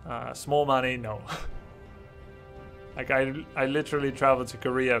 Small money, no. Like I literally traveled to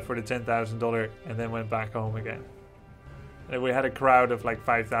Korea for the $10,000 and then went back home again. And we had a crowd of like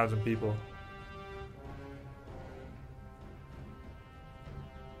 5,000 people.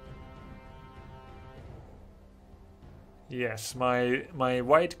 Yes, my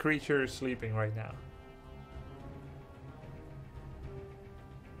white creature is sleeping right now.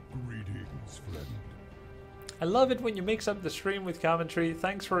 Greetings, friend. I love it when you mix up the stream with commentary.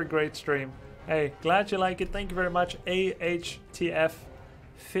 Thanks for a great stream. Hey, glad you like it. Thank you very much. AHTF.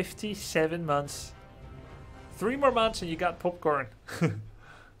 57 months. 3 more months and you got popcorn.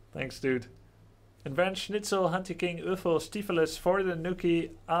 Thanks, dude. Invent Schnitzel, Hunty King, Uffel, Stifelus, For the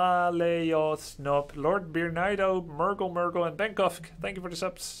Nuki, Aleos, Nob, Lord Birnaido, Murgle, and Benkovk. Thank you for the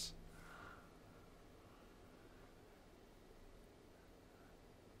subs.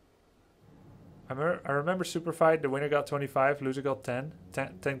 I remember Super Fight, the winner got 25, loser got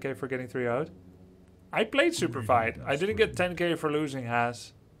 10k for getting 3 out. I played Super Fight. I didn't get 10k for losing,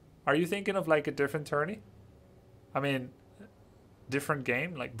 Has. Are you thinking of like a different tourney? I mean, different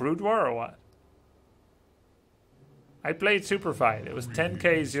game, like Brood War or what? I played Super Fight. It was 10k,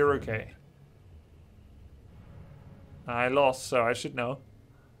 0k. I lost, so I should know.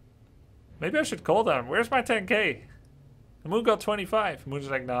 Maybe I should call them. Where's my 10k? The Moon got 25. Moon's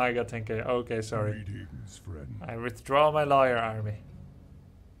like, no, I got 10k. Okay, sorry. Greetings, friend. I withdraw my lawyer army.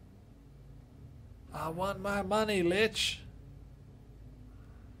 I want my money, Lich.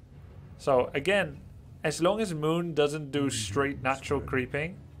 So, again, as long as Moon doesn't do straight natural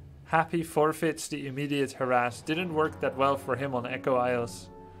creeping, Happy forfeits the immediate harass. Didn't work that well for him on Echo Isles.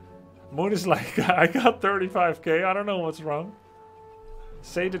 Moon is like, I got 35k. I don't know what's wrong.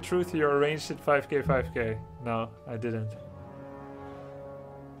 Say the truth, you arranged it 5k, 5k. No, I didn't.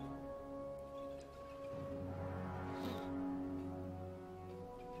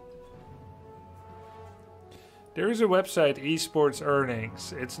 There is a website, Esports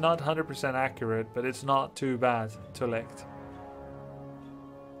Earnings. It's not 100% accurate, but it's not too bad to elect.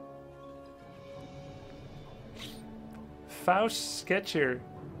 Faust Sketcher,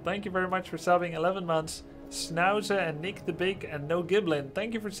 thank you very much for subbing. 11 months. Snauza and Nick the Big and No Giblin,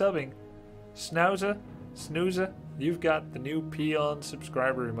 thank you for subbing. Snauza, Snooza, you've got the new Peon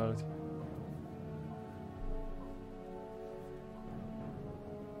subscriber emote.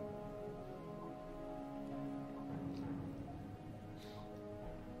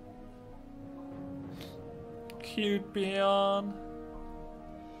 Cute Peon.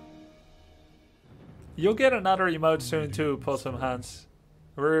 You'll get another emote soon too, Possum Hans.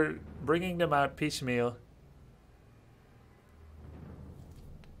 We're bringing them out piecemeal.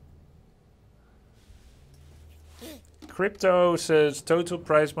 Crypto says total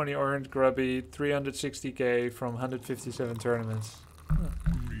prize money earned, Grubby, 360k from 157 tournaments.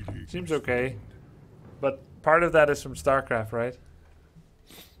 Seems okay. But part of that is from StarCraft, right?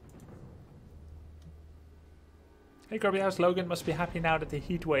 Hey Grubby, how's Logan? Must be happy now that the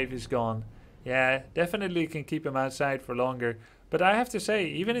heat wave is gone. Yeah, definitely can keep him outside for longer. But I have to say,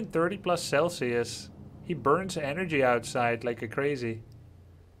 even in 30 plus Celsius, he burns energy outside like a crazy.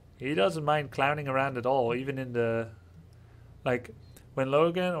 He doesn't mind clowning around at all, even in the... Like, when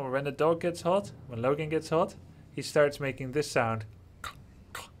Logan, or when the dog gets hot, when Logan gets hot, he starts making this sound.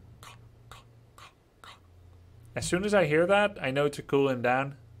 As soon as I hear that, I know to cool him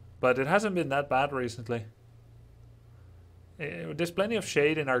down. But it hasn't been that bad recently. There's plenty of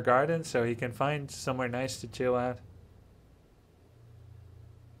shade in our garden, so he can find somewhere nice to chill out.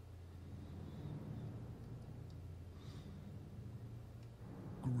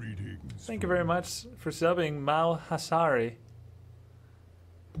 Greetings. Thank you very much for subbing, Mao Hasari.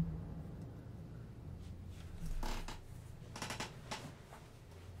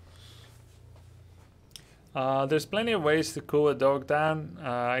 There's plenty of ways to cool a dog down.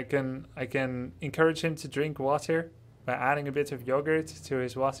 I can encourage him to drink water by adding a bit of yogurt to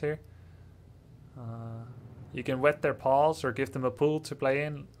his water. You can wet their paws or give them a pool to play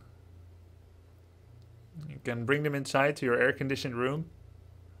in. You can bring them inside to your air-conditioned room.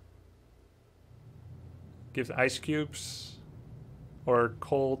 Give ice cubes or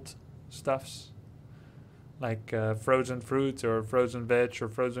cold stuffs like frozen fruit or frozen veg or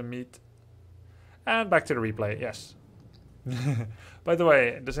frozen meat. And back to the replay, yes. By the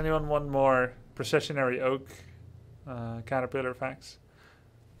way, does anyone want more processionary oak caterpillar facts?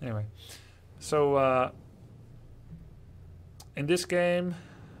 Anyway, so in this game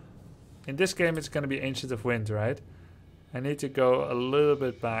it's going to be Ancient of Wind, right? I need to go a little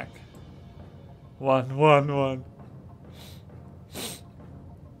bit back. One.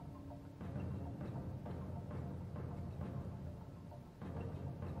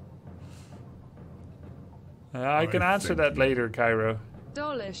 I can answer that later, Cairo.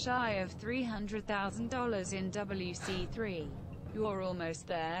 Shy of $300,000 in WC3. You're almost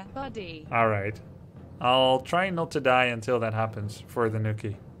there, buddy. Alright. I'll try not to die until that happens for the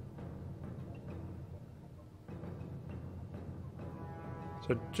Nuki.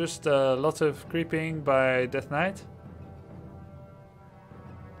 So just a lot of creeping by Death Knight.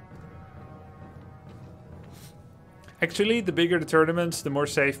 Actually, the bigger the tournaments, the more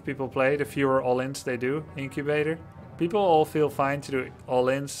safe people play, the fewer all-ins they do. Incubator. People all feel fine to do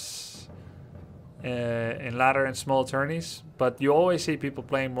all-ins in ladder and small tourneys, but you always see people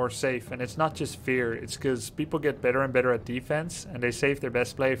playing more safe, and it's not just fear. It's because people get better and better at defense, and they save their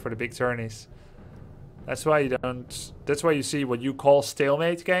best play for the big tourneys. That's why you don't. That's why you see what you call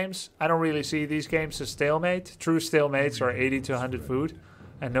stalemate games. I don't really see these games as stalemate. True stalemates are 80 to 100 food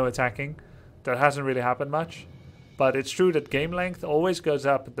and no attacking. That hasn't really happened much. But it's true that game length always goes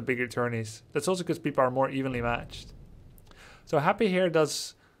up at the bigger tourneys. That's also because people are more evenly matched. So Happy here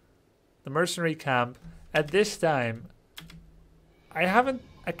does the mercenary camp. At this time, I haven't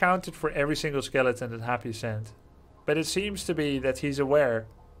accounted for every single skeleton that Happy sent. But it seems to be that he's aware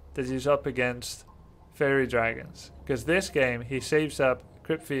that he's up against fairy dragons. Because this game, he saves up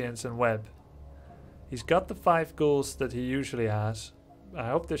Cryptfiends and Web. He's got the 5 ghouls that he usually has. I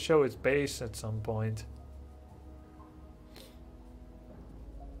hope they show his base at some point.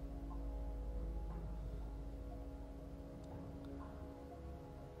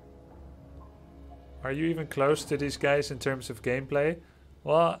 Are you even close to these guys in terms of gameplay?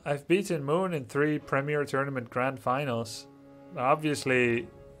 Well, I've beaten Moon in 3 Premier Tournament Grand Finals. Obviously,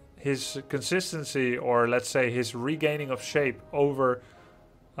 his consistency, or let's say his regaining of shape over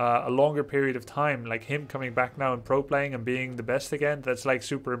a longer period of time, like him coming back now and pro playing and being the best again, that's like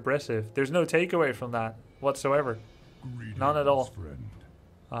super impressive. There's no takeaway from that whatsoever. None at all.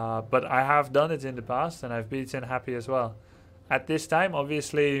 But I have done it in the past, and I've beaten Happy as well. At this time,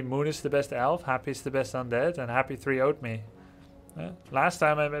 obviously, Moon is the best elf, Happy is the best undead, and Happy 3-0'd me. Last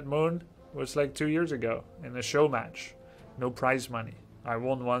time I met Moon was like 2 years ago in a show match. No prize money. I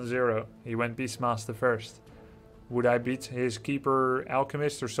won 1-0. He went Beastmaster first. Would I beat his keeper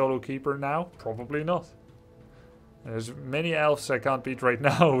Alchemist or solo keeper now? Probably not. There's many elves I can't beat right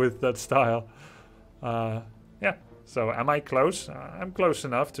now with that style. Yeah, so am I close? I'm close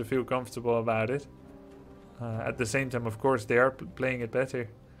enough to feel comfortable about it. At the same time, of course, they are playing it better.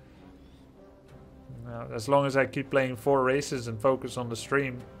 As long as I keep playing 4 races and focus on the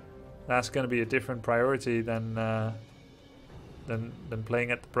stream, that's going to be a different priority than playing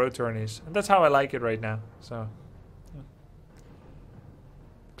at the pro tourneys. And that's how I like it right now. So yeah.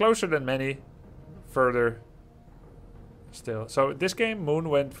 Closer than many, further still. So this game, Moon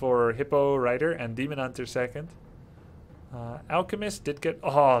went for Hippo Rider and Demon Hunter second. Alchemist did get...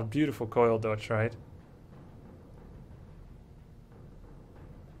 Oh, beautiful coil dodge, right?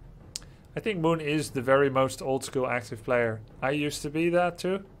 I think Moon is the very most old school active player. I used to be that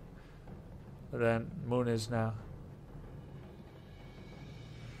too. But then Moon is now.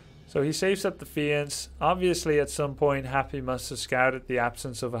 So he saves up the Fiends. Obviously at some point Happy must have scouted the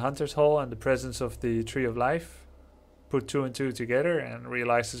absence of a Hunter's Hole and the presence of the Tree of Life. Put 2 and 2 together and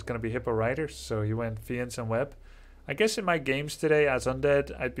realized it's going to be Hippo Riders. So he went Fiends and Web. I guess in my games today as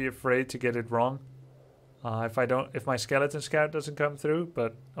Undead, I'd be afraid to get it wrong. If my Skeleton Scout doesn't come through,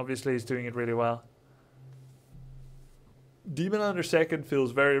 but obviously he's doing it really well. Demon Hunter second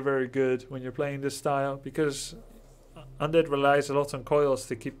feels very, very good when you're playing this style, because Undead relies a lot on coils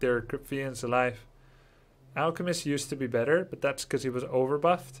to keep their Cryptfiends alive. Alchemist used to be better, but that's because he was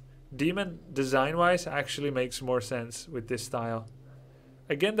overbuffed. Demon, design-wise, actually makes more sense with this style.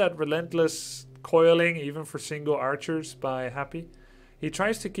 Again, that relentless coiling, even for single archers by Happy. He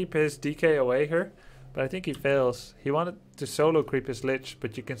tries to keep his DK away here, but I think he fails. He wanted to solo creep his Lich,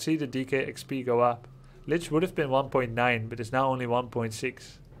 but you can see the DK XP go up. Lich would have been 1.9, but it's now only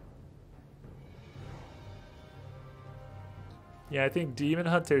 1.6. Yeah, I think Demon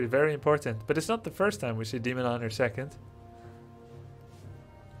Hunter is very important, but it's not the first time we see Demon Hunter second.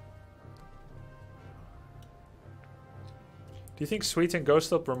 Do you think Sweet and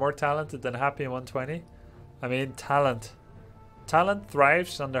Ghost Up were more talented than Happy in 120? I mean, talent. Talent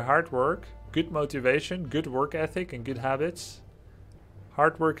thrives under hard work, good motivation, good work ethic, and good habits.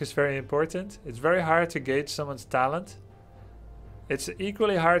 Hard work is very important. It's very hard to gauge someone's talent. It's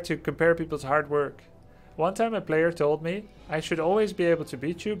equally hard to compare people's hard work. One time a player told me, I should always be able to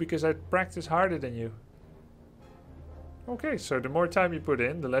beat you because I practice harder than you. Okay, so the more time you put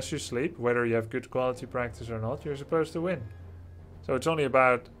in, the less you sleep, whether you have good quality practice or not, you're supposed to win. So it's only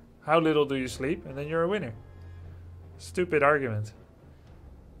about how little do you sleep, and then you're a winner. Stupid argument.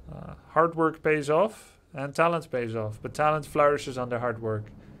 Hard work pays off, and talent pays off, but talent flourishes under hard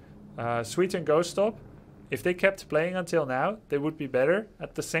work. Sweet and Ghost Stop, if they kept playing until now, they would be better.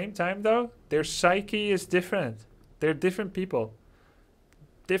 At the same time though, their psyche is different. They're different people.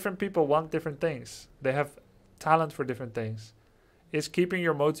 Different people want different things. They have talent for different things. Is keeping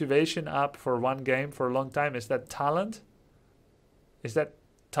your motivation up for one game for a long time, is that talent? Is that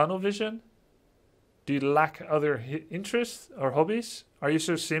tunnel vision? Do you lack other interests or hobbies? Are you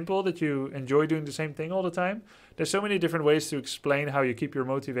so simple that you enjoy doing the same thing all the time? There's so many different ways to explain how you keep your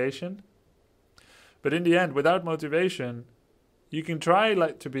motivation. But in the end, without motivation, you can try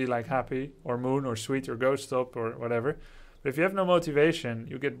to be like Happy or Moon or Sweet or Ghost Stop or whatever. But if you have no motivation,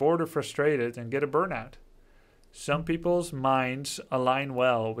 you get bored or frustrated and get a burnout. Some people's minds align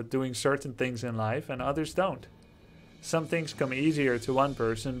well with doing certain things in life and others don't. Some things come easier to one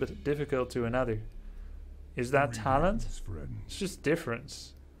person but difficult to another. Is that talent? It's just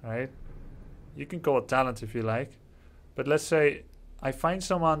difference, right? You can call it talent if you like. But let's say I find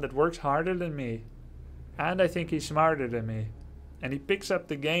someone that works harder than me and I think he's smarter than me and he picks up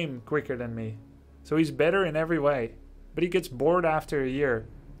the game quicker than me. So he's better in every way. But he gets bored after a year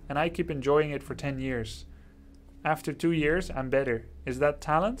and I keep enjoying it for 10 years. After 2 years, I'm better. Is that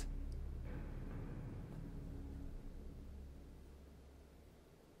talent?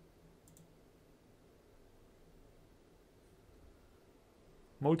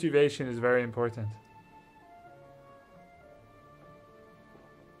 Motivation is very important.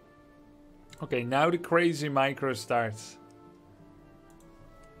 Okay, now the crazy micro starts.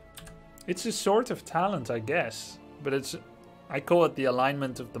 It's a sort of talent, I guess, but I call it the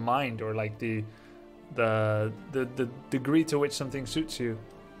alignment of the mind, or like the degree to which something suits you.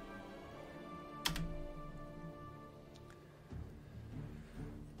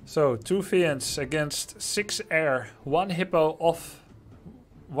 So 2 Fiends against 6 air, 1 hippo off.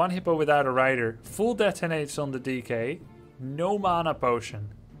 1 hippo without a rider. Full detonates on the DK. No mana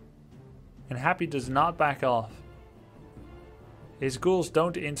potion. And Happy does not back off. His ghouls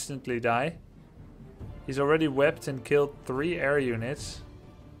don't instantly die. He's already webbed and killed 3 air units.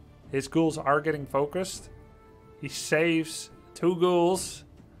 His ghouls are getting focused. He saves 2 ghouls.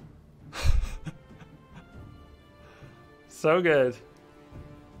 So good.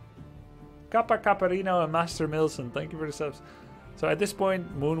 Kappa Caparino and Master Milson, thank you for the subs. So at this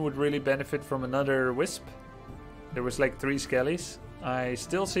point, Moon would really benefit from another Wisp. There was like 3 Skellies. I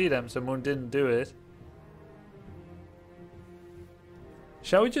still see them, so Moon didn't do it.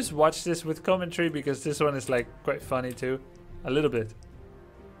 Shall we just watch this with commentary? Because this one is like quite funny too. A little bit.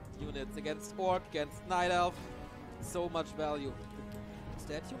 Units against Orc, against Night Elf. So much value.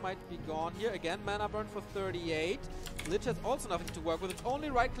 Statue might be gone here. Again, mana burn for 38. Lich has also nothing to work with. It's only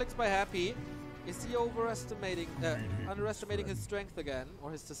right clicks by Happy. Is he underestimating his strength again?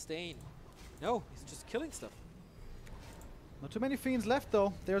 Or his sustain? No, he's just killing stuff. Not too many Fiends left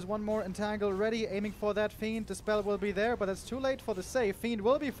though. There's one more Entangle ready, aiming for that Fiend. The spell will be there, but it's too late for the save. Fiend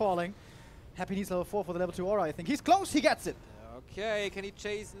will be falling. Happy needs level 4 for the level 2 aura, I think. He's close, he gets it! Okay, can he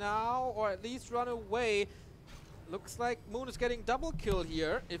chase now? Or at least run away? Looks like Moon is getting double kill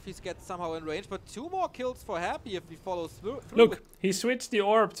here if he gets somehow in range, but 2 more kills for Happy if he follows through. Look, he switched the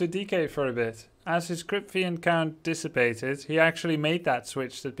orb to DK for a bit. As his Crypt Fiend count dissipated, he actually made that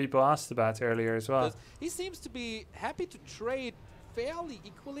switch that people asked about earlier as well. He seems to be happy to trade fairly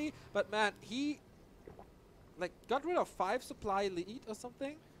equally, but man, he like got rid of 5 supply lead or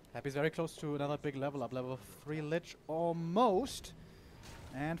something. Happy's very close to another big level up, level 3 Lich almost.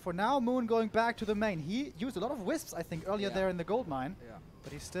 And for now, Moon going back to the main. He used a lot of Wisps, I think, earlier there in the gold mine. Yeah.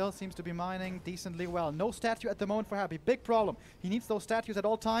 But he still seems to be mining decently well. No statue at the moment for Happy. Big problem. He needs those statues at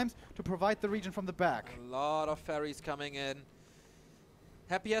all times to provide the region from the back. A lot of ferries coming in.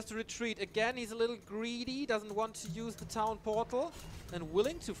 Happy has to retreat. Again, he's a little greedy. Doesn't want to use the town portal. And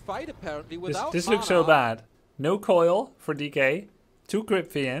willing to fight, apparently, without This looks so bad. No coil for DK. 2 Crypt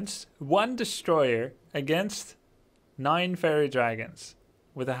Fiends. 1 Destroyer against 9 Fairy Dragons.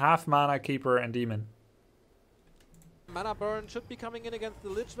 With a half mana Keeper and Demon. Mana burn should be coming in against the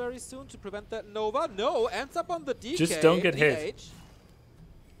Lich very soon to prevent that Nova. No, ends up on the DK. Just don't get hit.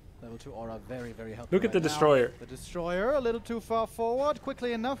 Level 2 aura very, very helpful. Look at the Destroyer. The Destroyer a little too far forward.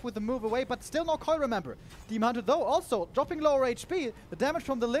 Quickly enough with the move away, but still no coil, remember. Demon Hunter though also dropping lower HP. The damage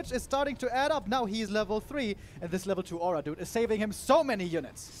from the Lich is starting to add up. Now he's level 3. And this level 2 aura, dude, is saving him so many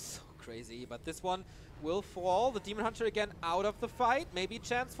units. So crazy. But this one will fall. The Demon Hunter again out of the fight. Maybe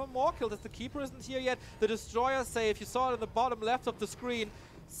chance for more kills as the Keeper isn't here yet. The Destroyer save, you saw it in the bottom left of the screen.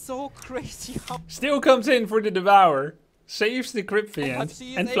 So crazy how... Still comes in for the Devour. Saves the Crypt Fiend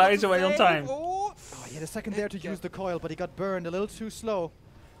and flies away on time. Oh, he had a second there to use the coil, but he got burned a little too slow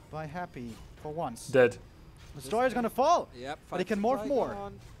by Happy for once. Dead. Destroyer's gonna fall, yep, but he can morph more.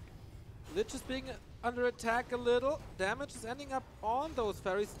 Lich is being under attack a little. Damage is ending up on those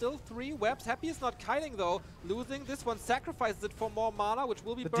fairies. Still 3 webs. Happy is not kiting though. Losing this one sacrifices it for more mana, which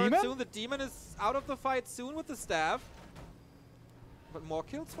will be burned soon. The Demon is out of the fight soon with the staff. But more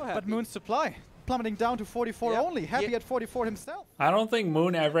kills for Happy. But Moon's supply. plummeting down to 44 Yep. only. Happy Yeah. at 44 himself. I don't think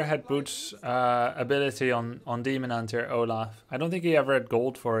Moon ever had Boots' ability on Demon Hunter Olaf. I don't think he ever had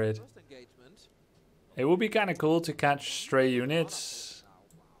gold for it. First engagement. It would be kind of cool to catch stray units,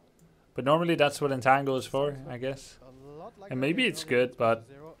 but normally that's what Entangle is for, I guess. A lot like And that maybe in it's earlier good, but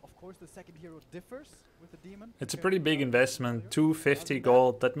 2.0. Of course, the second hero differs with the demon. it's a compared pretty to big the investment. earlier. 250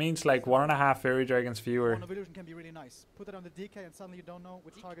 gold. That means like 1.5 Fairy Dragons fewer. One of illusion can be really nice. Put that on the DK and suddenly you don't know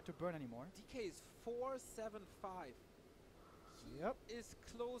which target to burn anymore. DK is 475. Yep. Is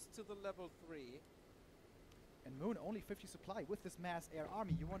close to the level 3. And Moon only 50 supply with this mass air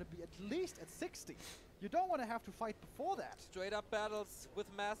army. You want to be at least at 60. You don't want to have to fight before that. Straight up battles with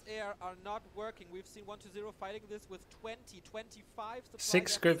mass air are not working. We've seen 1-0 fighting this with 25 supply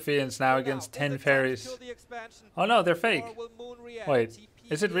 6 deficit. Gryphians now So against is 10 it time to fairies. kill the expansion, Oh no, they're fake. or will Moon react? Wait, TP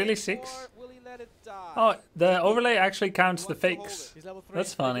is it really in, 6? or will he let it die? Oh, the overlay actually counts the Wants to hold fakes. He's level 3.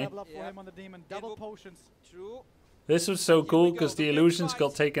 That's Big funny. Level up for Yep. him on the demon. It Double will- potions. True. This was so Here cool we go, because the big illusions fight.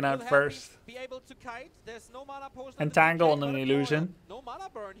 got taken out Will first. Happy be able to kite? There's no mana potion. Entangle DK, on an but illusion. No mana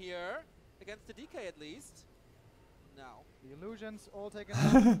burn here against the DK at least. Now. The illusions all taken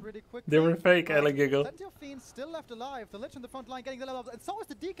out really quickly. They were fake, but Ella Giggle. Plenty of fiends still left alive. The Lich in the front line getting the level up. And so is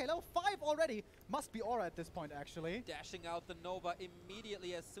the DK. Level 5 already. Must be Aura at this point, actually. Dashing out the Nova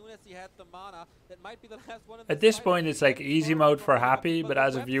immediately as soon as he had the mana. That might be the last one. At this point it's like easy mode for Happy, but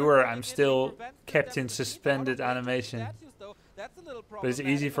as a viewer I'm still kept in suspended animation. That's a little But it's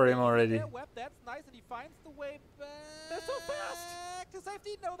easy for him already. That's nice, and he finds the way back. They're so fast! To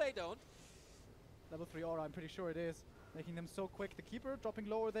safety? No, they don't. Level 3 Aura, I'm pretty sure it is. Making them so quick. The Keeper dropping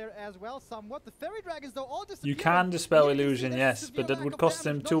lower there as well somewhat. The Fairy Dragons though all disappearing. You can dispel You can see illusion, there's yes, severe but that lack would of cost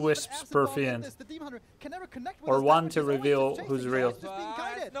damage. him Not 2 even wisps acid per ball in fiend. this. The Demon Hunter can never connect with Or his one damage. to He's always reveal just chasing. who's He's real. always just being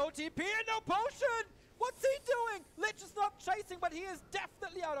guided. No TP and no potion! What's he doing? Lich is not chasing, but he is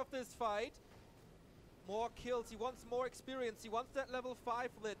definitely out of this fight. More kills, he wants more experience, he wants that level 5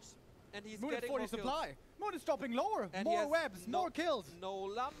 Lich. And he's Moon at getting 40 more kills. supply. Moon is dropping lower. And he More has webs, no- more kills. No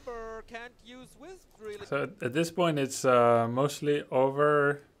lumber, can't use wisps really. So at this point it's mostly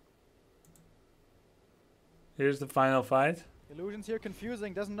over. Here's the final fight. Illusions here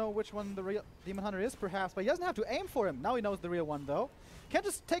confusing. Doesn't know which one the real Demon Hunter is, perhaps. But he doesn't have to aim for him. Now he knows the real one, though. Can't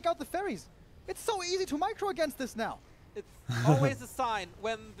just take out the fairies. It's so easy to micro against this now. It's always a sign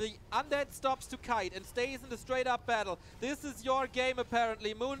when the undead stops to kite and stays in the straight up battle. This is your game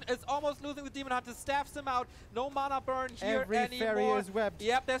apparently. Moon is almost losing the Demon Hunter, staffs him out. No mana burn here Every anymore. fairy is webbed.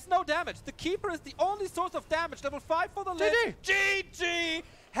 Yep, there's no damage. The Keeper is the only source of damage. Level 5 for the Lich. GG!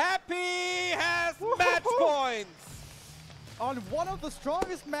 Happy has match points! On one of the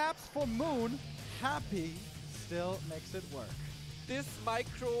strongest maps for Moon, Happy still makes it work. This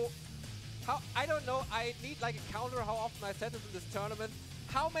micro, I don't know, I need like a counter how often I said this in this tournament.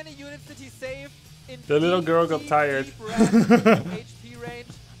 How many units did he save in The little deep, girl got deep, tired. deep HP range?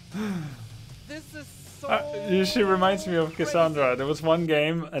 This is so... She reminds me of crazy. Cassandra. There was one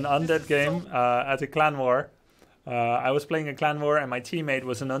game, an undead is game, at a clan war. I was playing a clan war and my teammate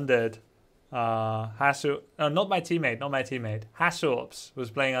was an undead. Hasu, no, not my teammate. Hasuops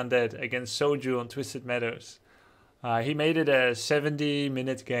was playing undead against Soju on Twisted Meadows. He made it a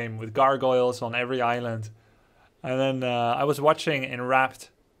 70-minute game with gargoyles on every island. And then I was watching in rapt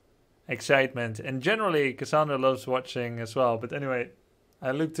excitement. And generally, Cassandra loves watching as well. But anyway,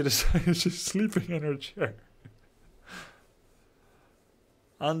 I looked to the side, she's sleeping in her chair.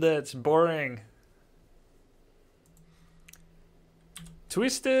 Undead's boring.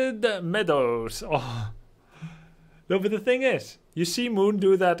 Twisted Meadows. Oh. No, but the thing is, you see Moon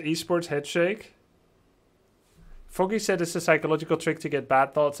do that esports head shake. Foggy said it's a psychological trick to get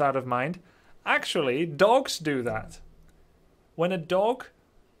bad thoughts out of mind. Actually, dogs do that. When a dog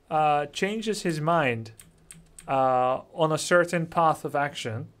changes his mind on a certain path of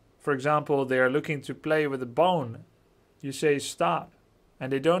action, for example, they are looking to play with a bone, you say stop,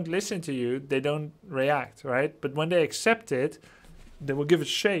 and they don't listen to you, they don't react, right? But when they accept it, they will give a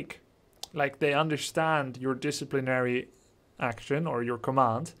shake, like they understand your disciplinary action or your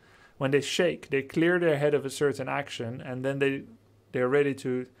command. When they shake, they clear their head of a certain action, and then they're ready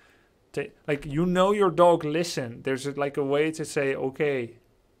to take. Like, you know, your dog listen. There's like a way to say, okay,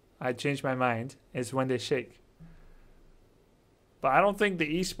 I changed my mind. Is when they shake. But I don't think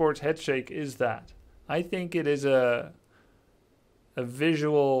the esports head shake is that. I think it is a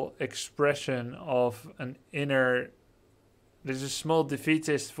visual expression of an inner. There's a small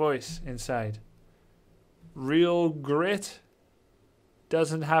defeatist voice inside. Real grit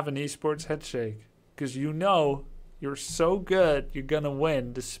doesn't have an esports head shake. Because you know you're so good, you're going to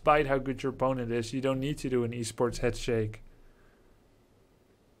win despite how good your opponent is. You don't need to do an esports head shake.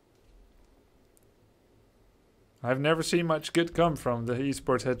 I've never seen much good come from the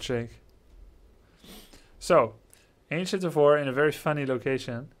esports headshake. So, Ancient of War in a very funny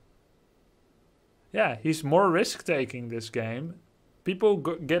location. Yeah, he's more risk-taking this game. People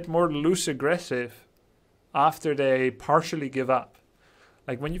get more loose-aggressive after they partially give up.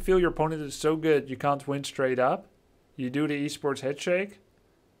 Like when you feel your opponent is so good you can't win straight up, you do the esports headshake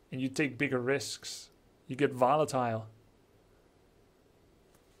and you take bigger risks. You get volatile.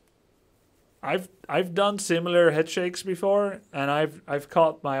 I've done similar headshakes before, and I've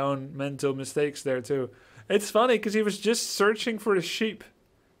caught my own mental mistakes there too. It's funny because he was just searching for the sheep.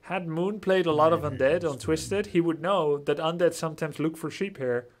 Had Moon played a lot of Undead on Twisted, he would know that Undead sometimes look for sheep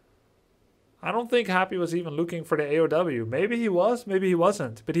here. I don't think Happy was even looking for the AOW. Maybe he was, maybe he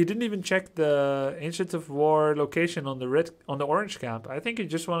wasn't. But he didn't even check the Ancient of War location on the orange camp. I think he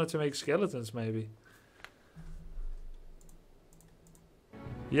just wanted to make skeletons, maybe.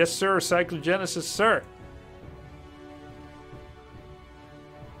 Yes, sir, Cyclogenesis, sir.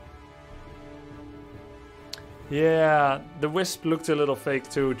 Yeah, the Wisp looked a little fake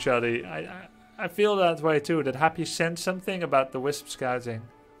too, Chuddy. I feel that way too, that Happy sent something about the Wisp scouting.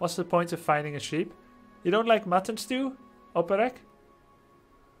 What's the point of finding a sheep? You don't like mutton stew, Operek?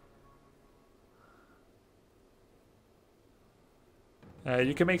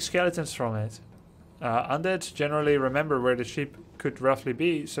 You can make skeletons from it. Undeads generally remember where the sheep could roughly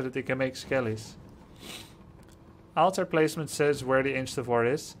be so that they can make skellies. Altar placement says where the Ancient of War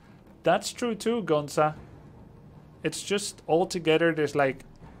is. That's true too, Gonza. It's just all together there's like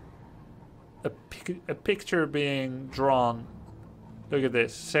a picture being drawn. Look at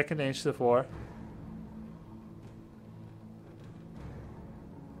this, second Ancient of War.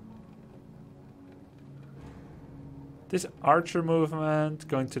 This archer movement,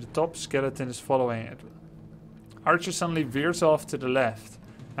 going to the top, skeleton is following it. Archer suddenly veers off to the left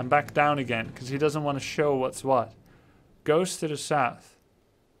and back down again because he doesn't want to show what's what. Goes to the south.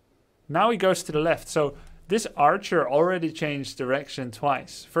 Now he goes to the left. So this archer already changed direction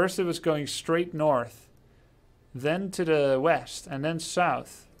twice. First it was going straight north, then to the west, and then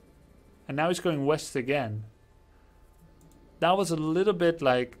south. And now he's going west again. That was a little bit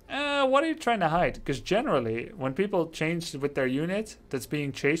like, what are you trying to hide? Because generally, when people change with their unit that's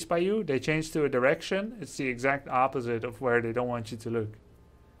being chased by you, they change to a direction. It's the exact opposite of where they don't want you to look.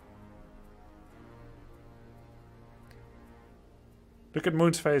 Look at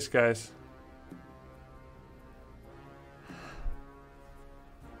Moon's face, guys.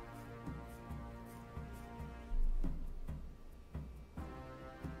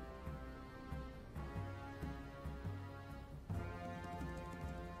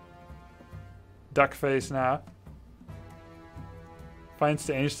 Duck face now. Finds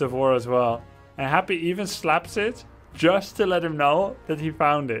the Ancient of War as well. And Happy even slaps it just to let him know that he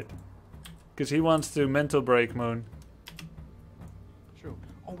found it. Because he wants to mental break Moon. True.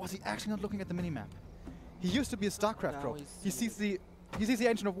 Oh, was he actually not looking at the minimap? He used to be a StarCraft pro. He sees the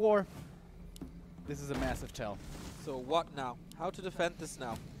Ancient of War. This is a massive tell. So what now? How to defend this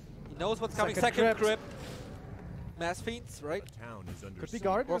now? He knows what's coming. Second Second crypt. grip. Mass Fiends, right? Town is under Could be siege.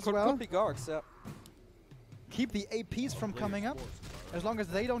 guard Or as well. could be guards, yeah. Keep the APs from coming up. As long as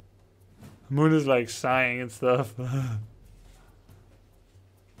they don't. Moon is like sighing and stuff.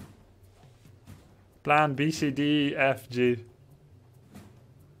 Plan B, C, D, F, G.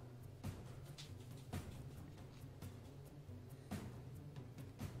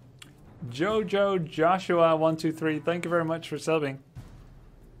 Jojo Joshua 123, thank you very much for subbing.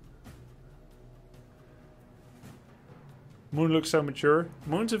 Moon looks so mature.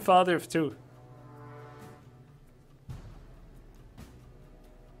 Moon's a father of two.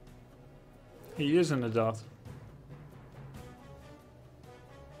 He is an adult.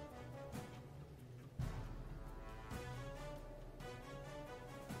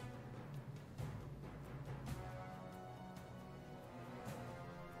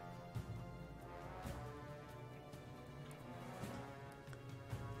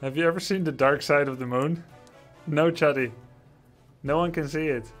 Have you ever seen the dark side of the moon? No, Chuddy. No one can see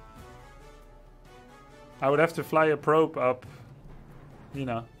it. I would have to fly a probe up. You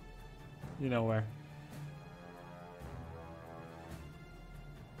know where.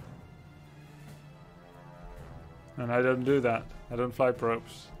 And I don't do that. I don't fly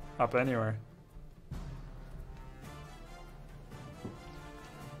probes up anywhere.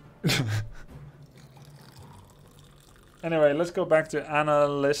 Anyway, let's go back to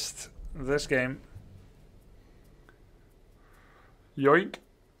analyst this game. Yoink.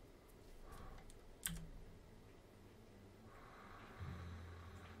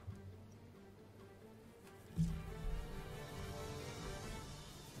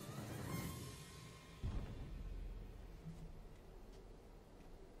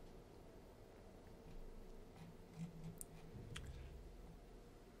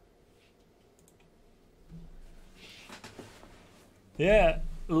 Yeah,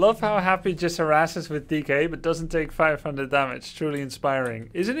 love how Happy just harasses with DK but doesn't take 500 damage. Truly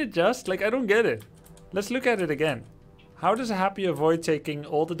inspiring. Isn't it just? Like, I don't get it. Let's look at it again. How does Happy avoid taking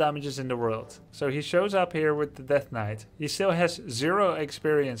all the damages in the world? So he shows up here with the Death Knight. He still has 0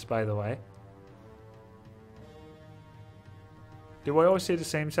 experience, by the way. Do we always see the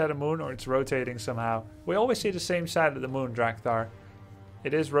same side of the moon, or it's rotating somehow? We always see the same side of the moon, Drakthar.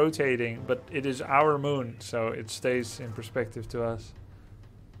 It is rotating, but it is our moon, so it stays in perspective to us.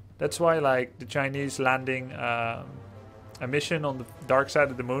 That's why, like, the Chinese landing a mission on the dark side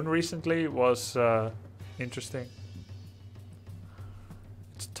of the moon recently was interesting.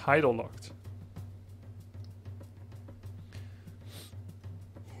 It's tidal locked.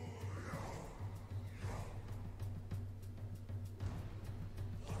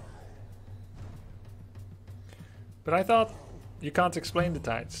 But I thought you can't explain the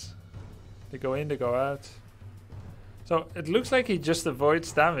tides. They go in, they go out. So it looks like he just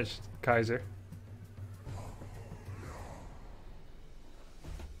avoids damage, Kaiser.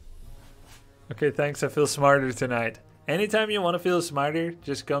 Okay, thanks. I feel smarter tonight. Anytime you want to feel smarter,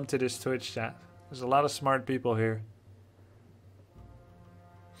 just come to this Twitch chat. There's a lot of smart people here.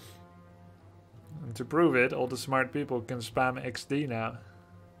 And to prove it, all the smart people can spam XD now.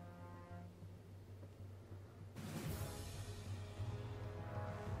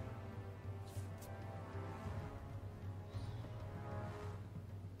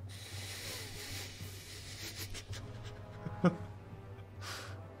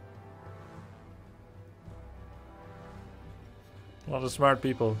 A lot of smart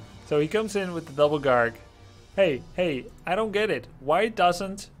people. So he comes in with the double Garg. Hey, I don't get it. Why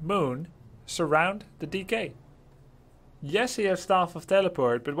doesn't Moon surround the DK? Yes, he has Staff of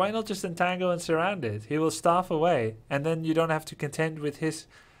Teleport, but why not just entangle and surround it? He will staff away, and then you don't have to contend with his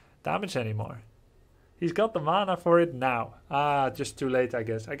damage anymore. He's got the mana for it now. Ah, just too late, I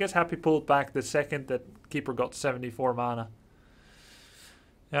guess. I guess Happy pulled back the second that Keeper got 74 mana.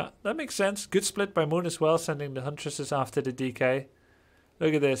 Yeah, that makes sense. Good split by Moon as well, sending the Huntresses after the DK.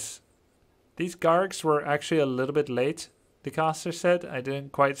 Look at this. These Gargs were actually a little bit late, the caster said. I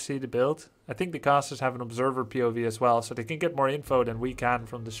didn't quite see the build. I think the casters have an observer POV as well, so they can get more info than we can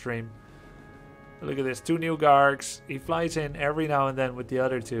from the stream. But look at this. 2 new Gargs. He flies in every now and then with the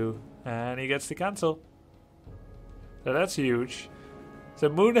other 2. And he gets to cancel. So that's huge. So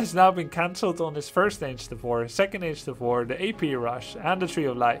Moon has now been cancelled on his first Age to 4, second Age to 4, the AP Rush, and the Tree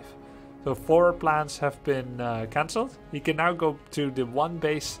of Life. So 4 plans have been cancelled. He can now go to the 1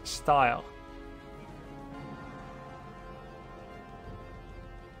 base style.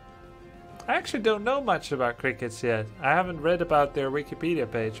 I actually don't know much about crickets yet. I haven't read about their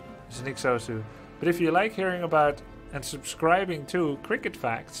Wikipedia page, Znixosu. But if you like hearing about and subscribing to cricket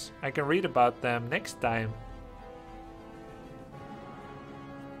facts, I can read about them next time.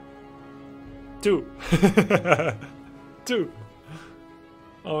 2. 2.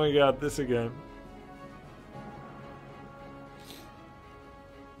 Oh my god, this again.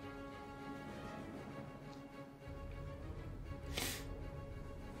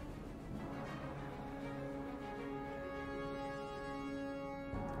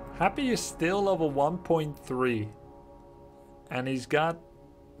 Happy is still level 1.3. And he's got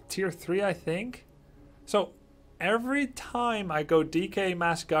tier 3, I think. So every time I go DK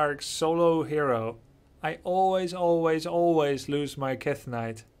Masgarg solo hero, I always lose my Keth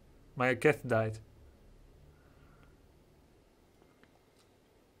Knight. My Kethdite.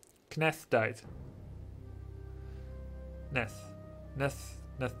 Knethdite.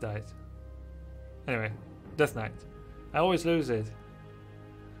 Nethdite. Anyway, Death Knight. I always lose it.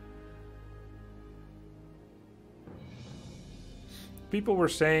 People were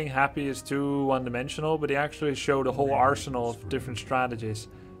saying Happy is too one-dimensional, but he actually showed a whole arsenal of different strategies.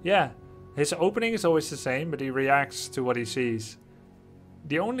 Yeah, his opening is always the same, but he reacts to what he sees.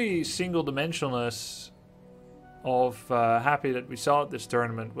 The only single-dimensionalness of Happy that we saw at this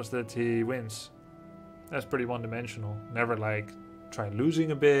tournament was that he wins. That's pretty one-dimensional. Never like try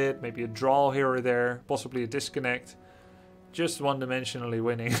losing a bit, maybe a draw here or there, possibly a disconnect. Just one-dimensionally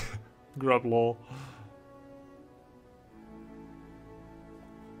winning. Grub lol.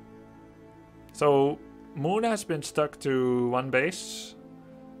 So Moon has been stuck to 1 base.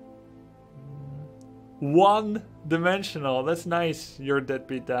 One-dimensional. That's nice, your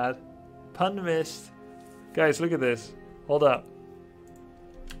deadbeat dad. Pun missed. Guys, look at this. Hold up.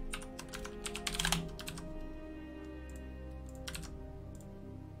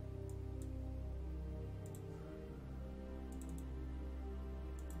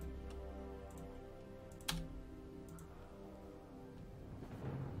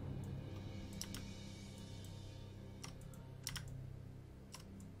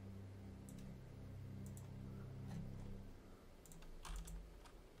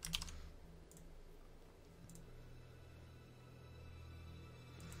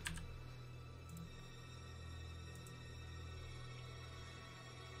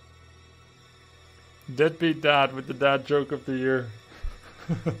 Deadbeat dad with the dad joke of the year.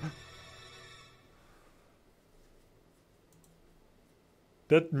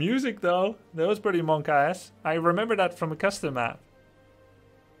 That music though, that was pretty monk ass. I remember that from a custom map.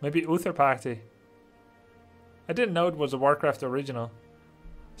 Maybe Uther Party. I didn't know it was a Warcraft original.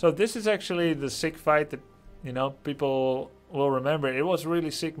 So this is actually the sick fight that, you know, people will remember. It was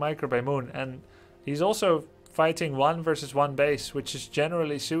really sick micro by Moon, and he's also fighting 1 versus 1 base, which is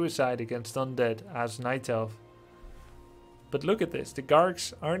generally suicide against undead as Night Elf. But look at this, the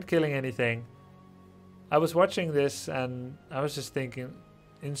Gargs aren't killing anything. I was watching this and I was just thinking,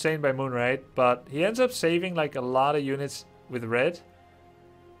 insane by Moon, right? But he ends up saving like a lot of units with red.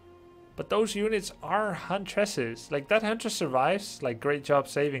 But those units are Huntresses. Like that Huntress survives, like great job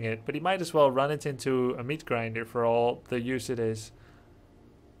saving it. But he might as well run it into a meat grinder for all the use it is.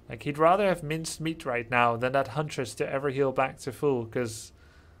 Like he'd rather have minced meat right now than that Huntress to ever heal back to full. Because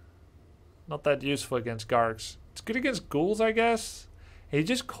not that useful against Gargs. It's good against ghouls, I guess. He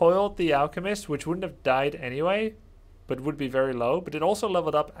just coiled the Alchemist, which wouldn't have died anyway, but would be very low. But it also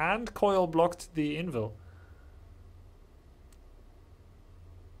leveled up and coil blocked the Invul.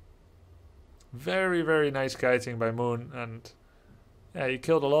 Very, very nice kiting by Moon, and yeah, he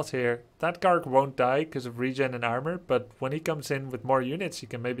killed a lot here. That Garg won't die because of regen and armor, but when he comes in with more units, he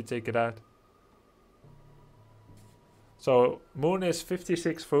can maybe take it out. So Moon is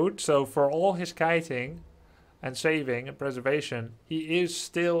 56 food, so for all his kiting and saving and preservation, he is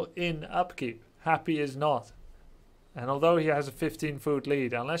still in upkeep. Happy is not. And although he has a 15 food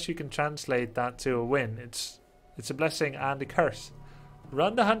lead, unless you can translate that to a win, it's a blessing and a curse.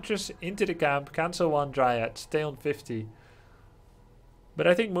 Run the Huntress into the camp, cancel 1 Dryad, stay on 50. But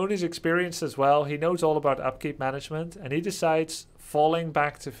I think Moon is experienced as well. He knows all about upkeep management, and he decides falling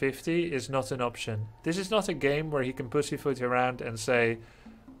back to 50 is not an option. This is not a game where he can pussyfoot around and say,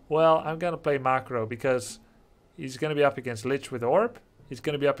 well, I'm going to play macro, because he's going to be up against Lich with Orb. He's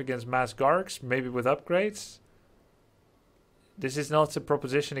going to be up against Mass Gargs, maybe with upgrades. This is not a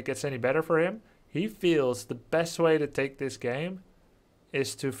proposition that gets any better for him. He feels the best way to take this game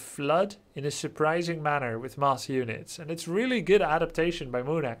is to flood in a surprising manner with mass units. And it's really good adaptation by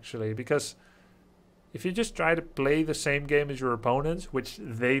Moon, actually, because if you just try to play the same game as your opponent, which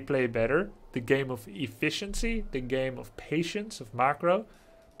they play better, the game of efficiency, the game of patience, of macro,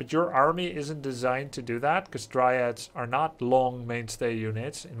 but your army isn't designed to do that, because Dryads are not long mainstay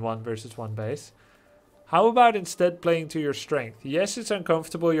units in 1 versus 1 base. How about instead playing to your strength? Yes, it's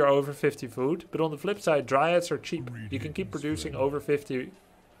uncomfortable, you're over 50 food, but on the flip side, Dryads are cheap. You can keep producing over 50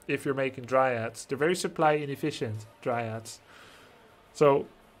 if you're making Dryads. They're very supply inefficient, Dryads. So,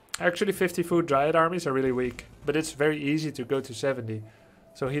 actually 50 food Dryad armies are really weak, but it's very easy to go to 70.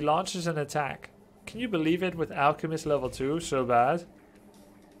 So he launches an attack. Can you believe it with Alchemist level 2? So bad.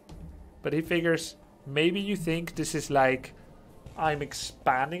 But he figures, maybe you think this is like, I'm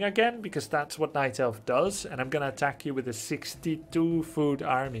expanding again because that's what Night Elf does, and I'm gonna attack you with a 62 food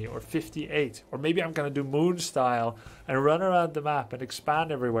army or 58, or maybe I'm gonna do Moon style and run around the map and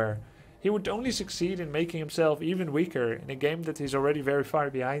expand everywhere. He would only succeed in making himself even weaker in a game that he's already very far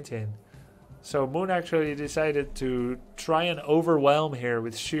behind in. So Moon actually decided to try and overwhelm here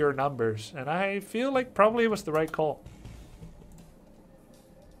with sheer numbers, and I feel like probably it was the right call.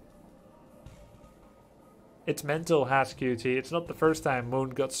 It's mental, HasQT. It's not the first time Moon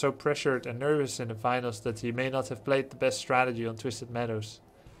got so pressured and nervous in the finals that he may not have played the best strategy on Twisted Meadows.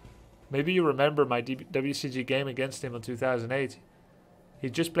 Maybe you remember my WCG game against him in 2008. He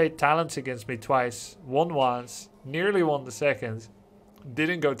just played Talents against me twice, won once, nearly won the second,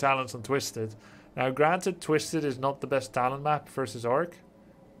 didn't go Talents on Twisted. Now granted, Twisted is not the best talent map versus Orc,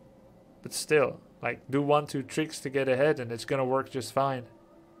 but still, like, do 1-2 tricks to get ahead and it's gonna work just fine.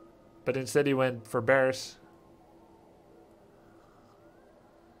 But instead he went for Bears.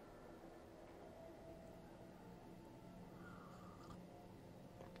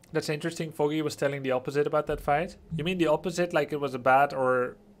 That's interesting. Foggy was telling the opposite about that fight. You mean the opposite, like it was a bad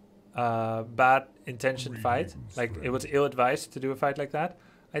or bad intentioned fight? Like it was ill-advised to do a fight like that?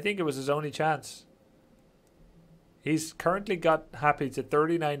 I think it was his only chance. He's currently got Happy to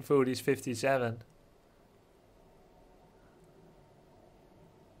 39 food. He's 57.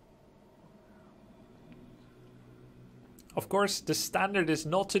 Of course, the standard is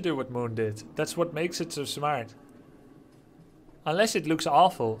not to do what Moon did. That's what makes it so smart. Unless it looks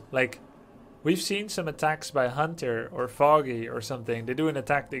awful. Like, we've seen some attacks by Hunter or Foggy or something. They do an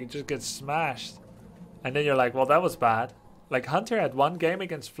attack, they just get smashed. And then you're like, well, that was bad. Like, Hunter had one game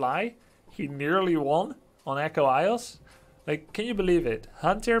against Fly. He nearly won on Echo Isles. Like, can you believe it?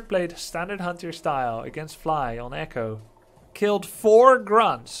 Hunter played standard Hunter style against Fly on Echo. Killed 4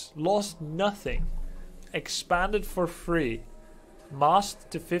 grunts. Lost nothing. expanded for free,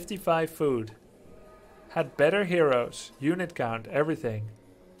 masked to 55 food, had better heroes, unit count, everything.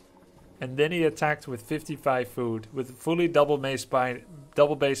 And then he attacked with 55 food, with fully double base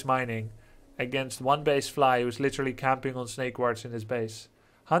mining, against one base fly who's literally camping on snake wards in his base.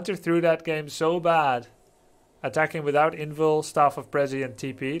 Hunter threw that game so bad, attacking without invul, Staff of Prezi and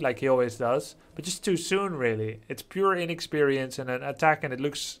TP, like he always does, but just too soon really. It's pure inexperience and an attack, and it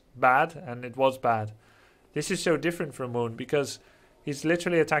looks bad, and it was bad. This is so different from Moon, because he's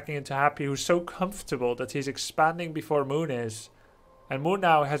literally attacking into Happy, who's so comfortable that he's expanding before Moon is. And Moon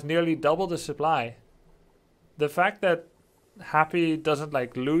now has nearly double the supply. The fact that Happy doesn't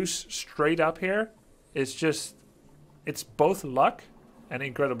like lose straight up here is just, it's both luck and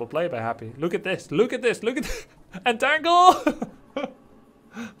incredible play by Happy. Look at this, look at this, look at this. Entangle!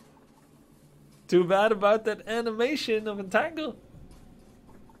 Too bad about that animation of Entangle.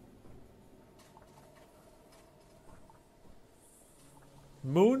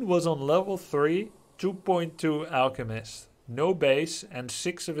 Moon was on level 3, 2.2 Alchemist. No base, and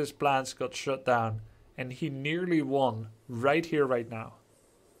 6 of his plants got shut down. And he nearly won right here, right now.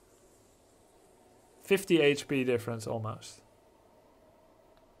 50 HP difference almost.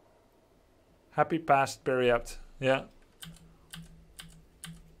 Happy passed Periapt. Yeah.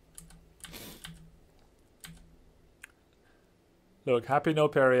 Look, Happy no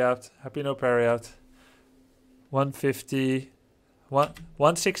Periapt. Happy no Periapt. 150.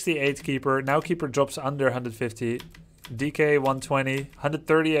 168 Keeper. Now Keeper drops under 150. DK 120.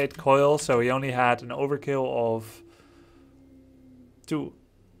 138 coil, so he only had an overkill of 2.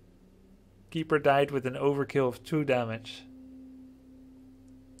 Keeper died with an overkill of 2 damage.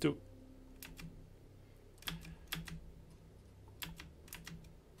 2.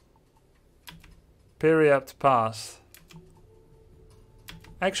 Periapt pass.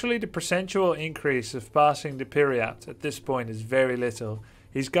 Actually, the percentual increase of passing the Periapt at this point is very little.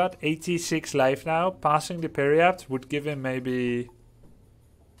 He's got 86 life now. Passing the Periapt would give him maybe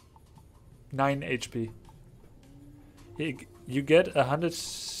 9 HP. You get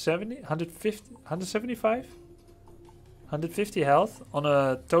 170, 150, 175? 150 health on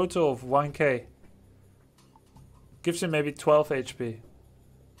a total of 1k. Gives him maybe 12 HP.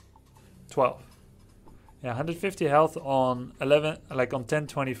 12. Yeah, 150 health on 11, like on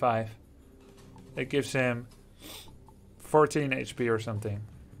 1025. It gives him 14 HP or something.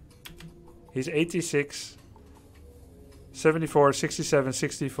 He's 86, 74, 67,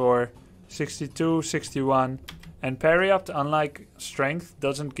 64, 62, 61. And Periapt, unlike Strength,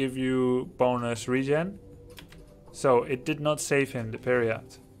 doesn't give you bonus regen. So it did not save him, the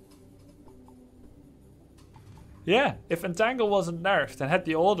Periapt. Yeah, if Entangle wasn't nerfed and had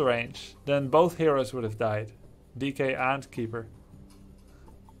the old range, then both heroes would have died. DK and Keeper.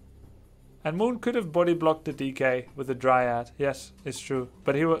 And Moon could have body blocked the DK with the Dryad. Yes, it's true.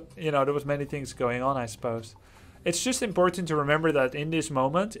 But he was, you know, there was many things going on, I suppose. It's just important to remember that in this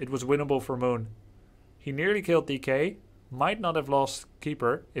moment, it was winnable for Moon. He nearly killed DK. Might not have lost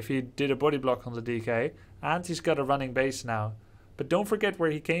Keeper if he did a body block on the DK. And he's got a running base now. But don't forget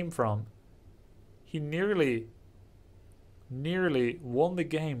where he came from. He nearly won the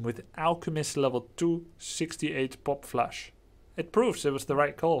game with Alchemist level 268 pop flash. It proves it was the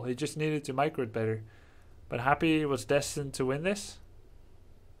right call. He just needed to micro it better. But Happy was destined to win this.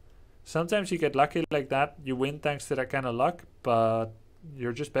 Sometimes you get lucky like that. You win thanks to that kind of luck, but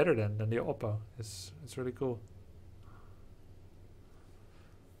you're just better than the oppo. It's really cool.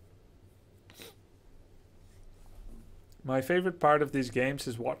 My favorite part of these games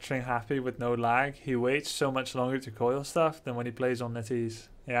is watching Happy with no lag. He waits so much longer to coil stuff than when he plays on NetEase.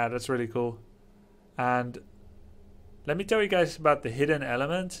 Yeah, that's really cool. And let me tell you guys about the hidden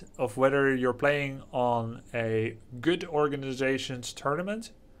element of whether you're playing on a good organization's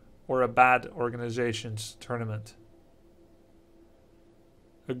tournament or a bad organization's tournament.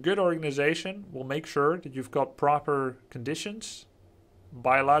 A good organization will make sure that you've got proper conditions,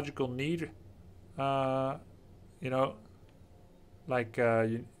 biological need, you know, like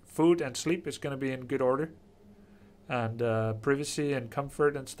food and sleep is going to be in good order, and privacy and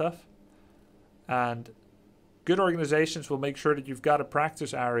comfort and stuff. And good organizations will make sure that you've got a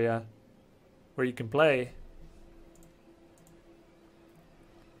practice area where you can play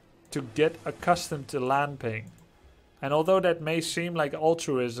to get accustomed to LAN ping. And although that may seem like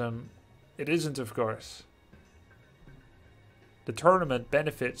altruism, it isn't, of course. The tournament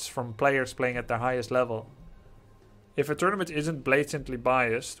benefits from players playing at their highest level. If a tournament isn't blatantly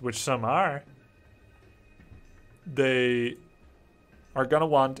biased, which some are, they are going to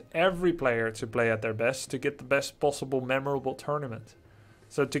want every player to play at their best to get the best possible memorable tournament.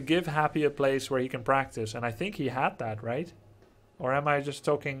 So to give Happy a place where he can practice, and I think he had that, right? Or am I just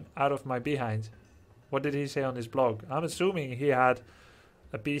talking out of my behind? What did he say on his blog? I'm assuming he had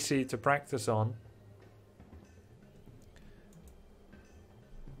a PC to practice on.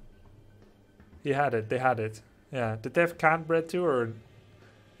 He had it, they had it. Yeah, did they have canned bread too, or...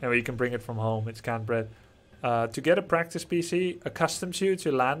 No, you can bring it from home, it's canned bread. To get a practice PC accustoms you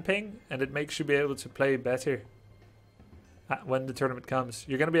to LAN ping, and it makes you be able to play better when the tournament comes.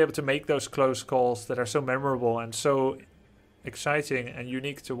 You're going to be able to make those close calls that are so memorable and so exciting and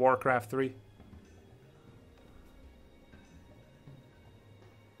unique to Warcraft 3.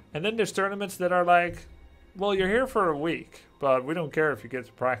 And then there's tournaments that are like, well, you're here for a week, but we don't care if you get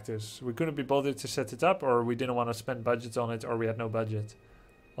to practice. We couldn't be bothered to set it up, or we didn't want to spend budget on it, or we had no budget.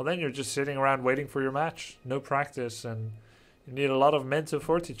 Well, then you're just sitting around waiting for your match. No practice, and you need a lot of mental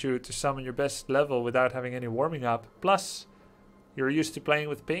fortitude to summon your best level without having any warming up. Plus, you're used to playing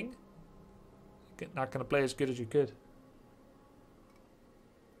with ping. You're not going to play as good as you could.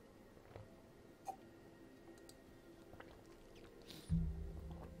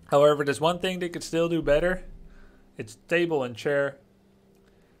 However, there's one thing they could still do better. It's table and chair.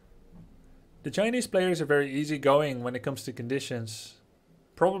 The Chinese players are very easygoing when it comes to conditions.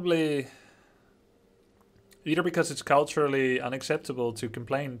 Probably either because it's culturally unacceptable to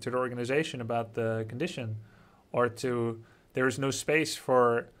complain to the organization about the condition, or there is no space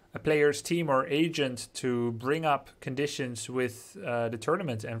for a player's team or agent to bring up conditions with the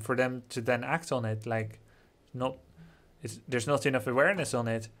tournament and for them to then act on it. Like, there's not enough awareness on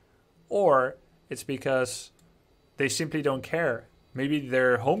it. Or it's because they simply don't care. Maybe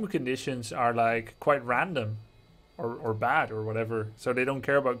their home conditions are like quite random or bad or whatever. So they don't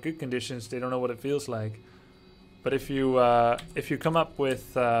care about good conditions. They don't know what it feels like. But if you come up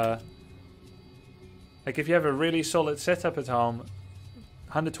with like if you have a really solid setup at home,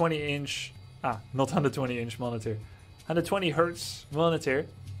 120-inch, not 120-inch monitor, 120 hertz monitor,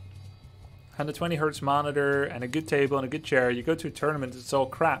 120 hertz monitor, and a good table and a good chair. You go to a tournament, it's all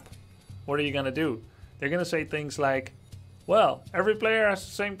crap. What are you gonna do? They're gonna say things like, well, every player has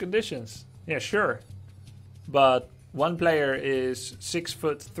the same conditions. Yeah, sure. But one player is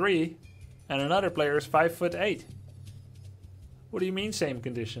 6'3" and another player is 5'8". What do you mean same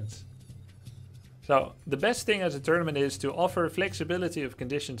conditions? So the best thing as a tournament is to offer flexibility of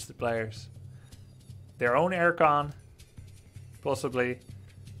conditions to players. Their own aircon, possibly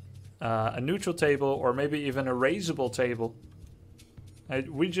a neutral table, or maybe even a raisable table.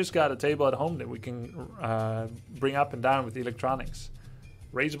 We just got a table at home that we can bring up and down with the electronics.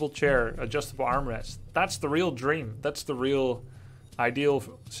 Raisable chair, adjustable armrest. That's the real dream. That's the real ideal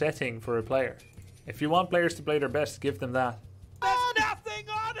setting for a player. If you want players to play their best, give them that. There's nothing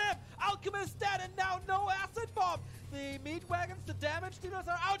on him! Alchemist dead, and now no acid bomb! The meat wagons, the damage dealers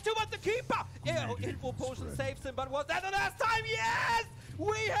are out too, but the keeper! Info potion saves him, but was that the last time? Yes!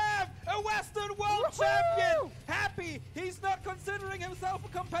 We have a Western World Champion! Happy! He's not considering himself a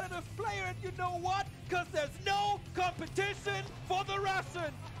competitive player, and you know what? Because there's no competition for the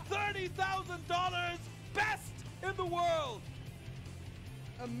Russian! $30,000 best in the world!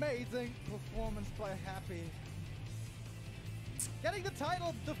 Amazing performance by Happy. Getting the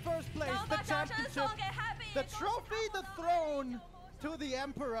title, the first place, the championship, the trophy, the throne to the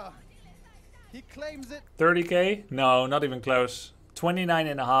Emperor. He claims it. 30k? No, not even close.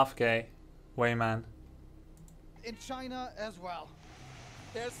 29.5k. Wayman. In China as well.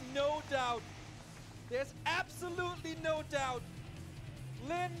 There's no doubt. There's absolutely no doubt.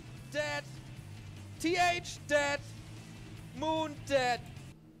 Lin dead. TH dead. Moon dead.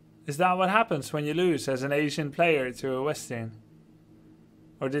 Is that what happens when you lose as an Asian player to a Western?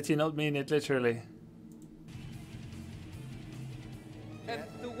 Or did he not mean it literally? And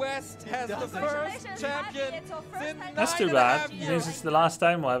the West has the first champion since That's too bad. It means it's the last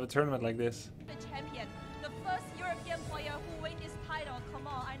time we'll have a tournament like this. The champion, the first European player who won this title. Come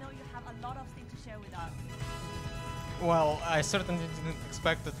on, I know you have a lot of things to share with us. Well, I certainly didn't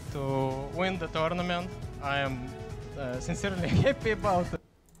expect it to win the tournament. I am sincerely happy about it.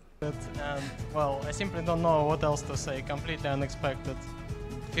 And, well, I simply don't know what else to say. Completely unexpected.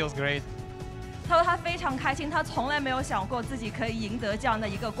 Feels great. 他说他非常开心，他从来没有想过自己可以赢得这样的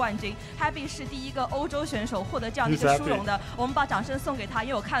一个冠军。Happy 是第一个欧洲选手获得这样的一个殊荣的，我们把掌声送给他，因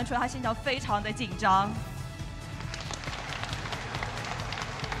为我看得出来他现在非常的紧张。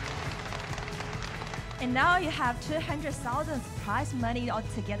And now you have 200,000 prize money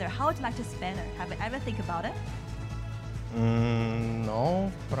altogether. How would you like to spend it? Have you ever think about it?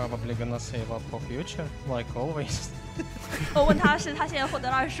 No, probably gonna save up for future, like always. 我问他是他现在获得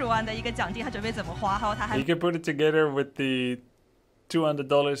了20万的一个奖金，他准备怎么花？还有他还 You can put it together with the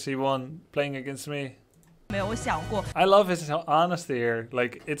 $200 he won playing against me. 没有想过。 I love his honesty here.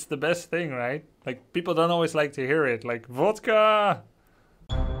 Like, it's the best thing, right? Like, people don't always like to hear it. Like, vodka!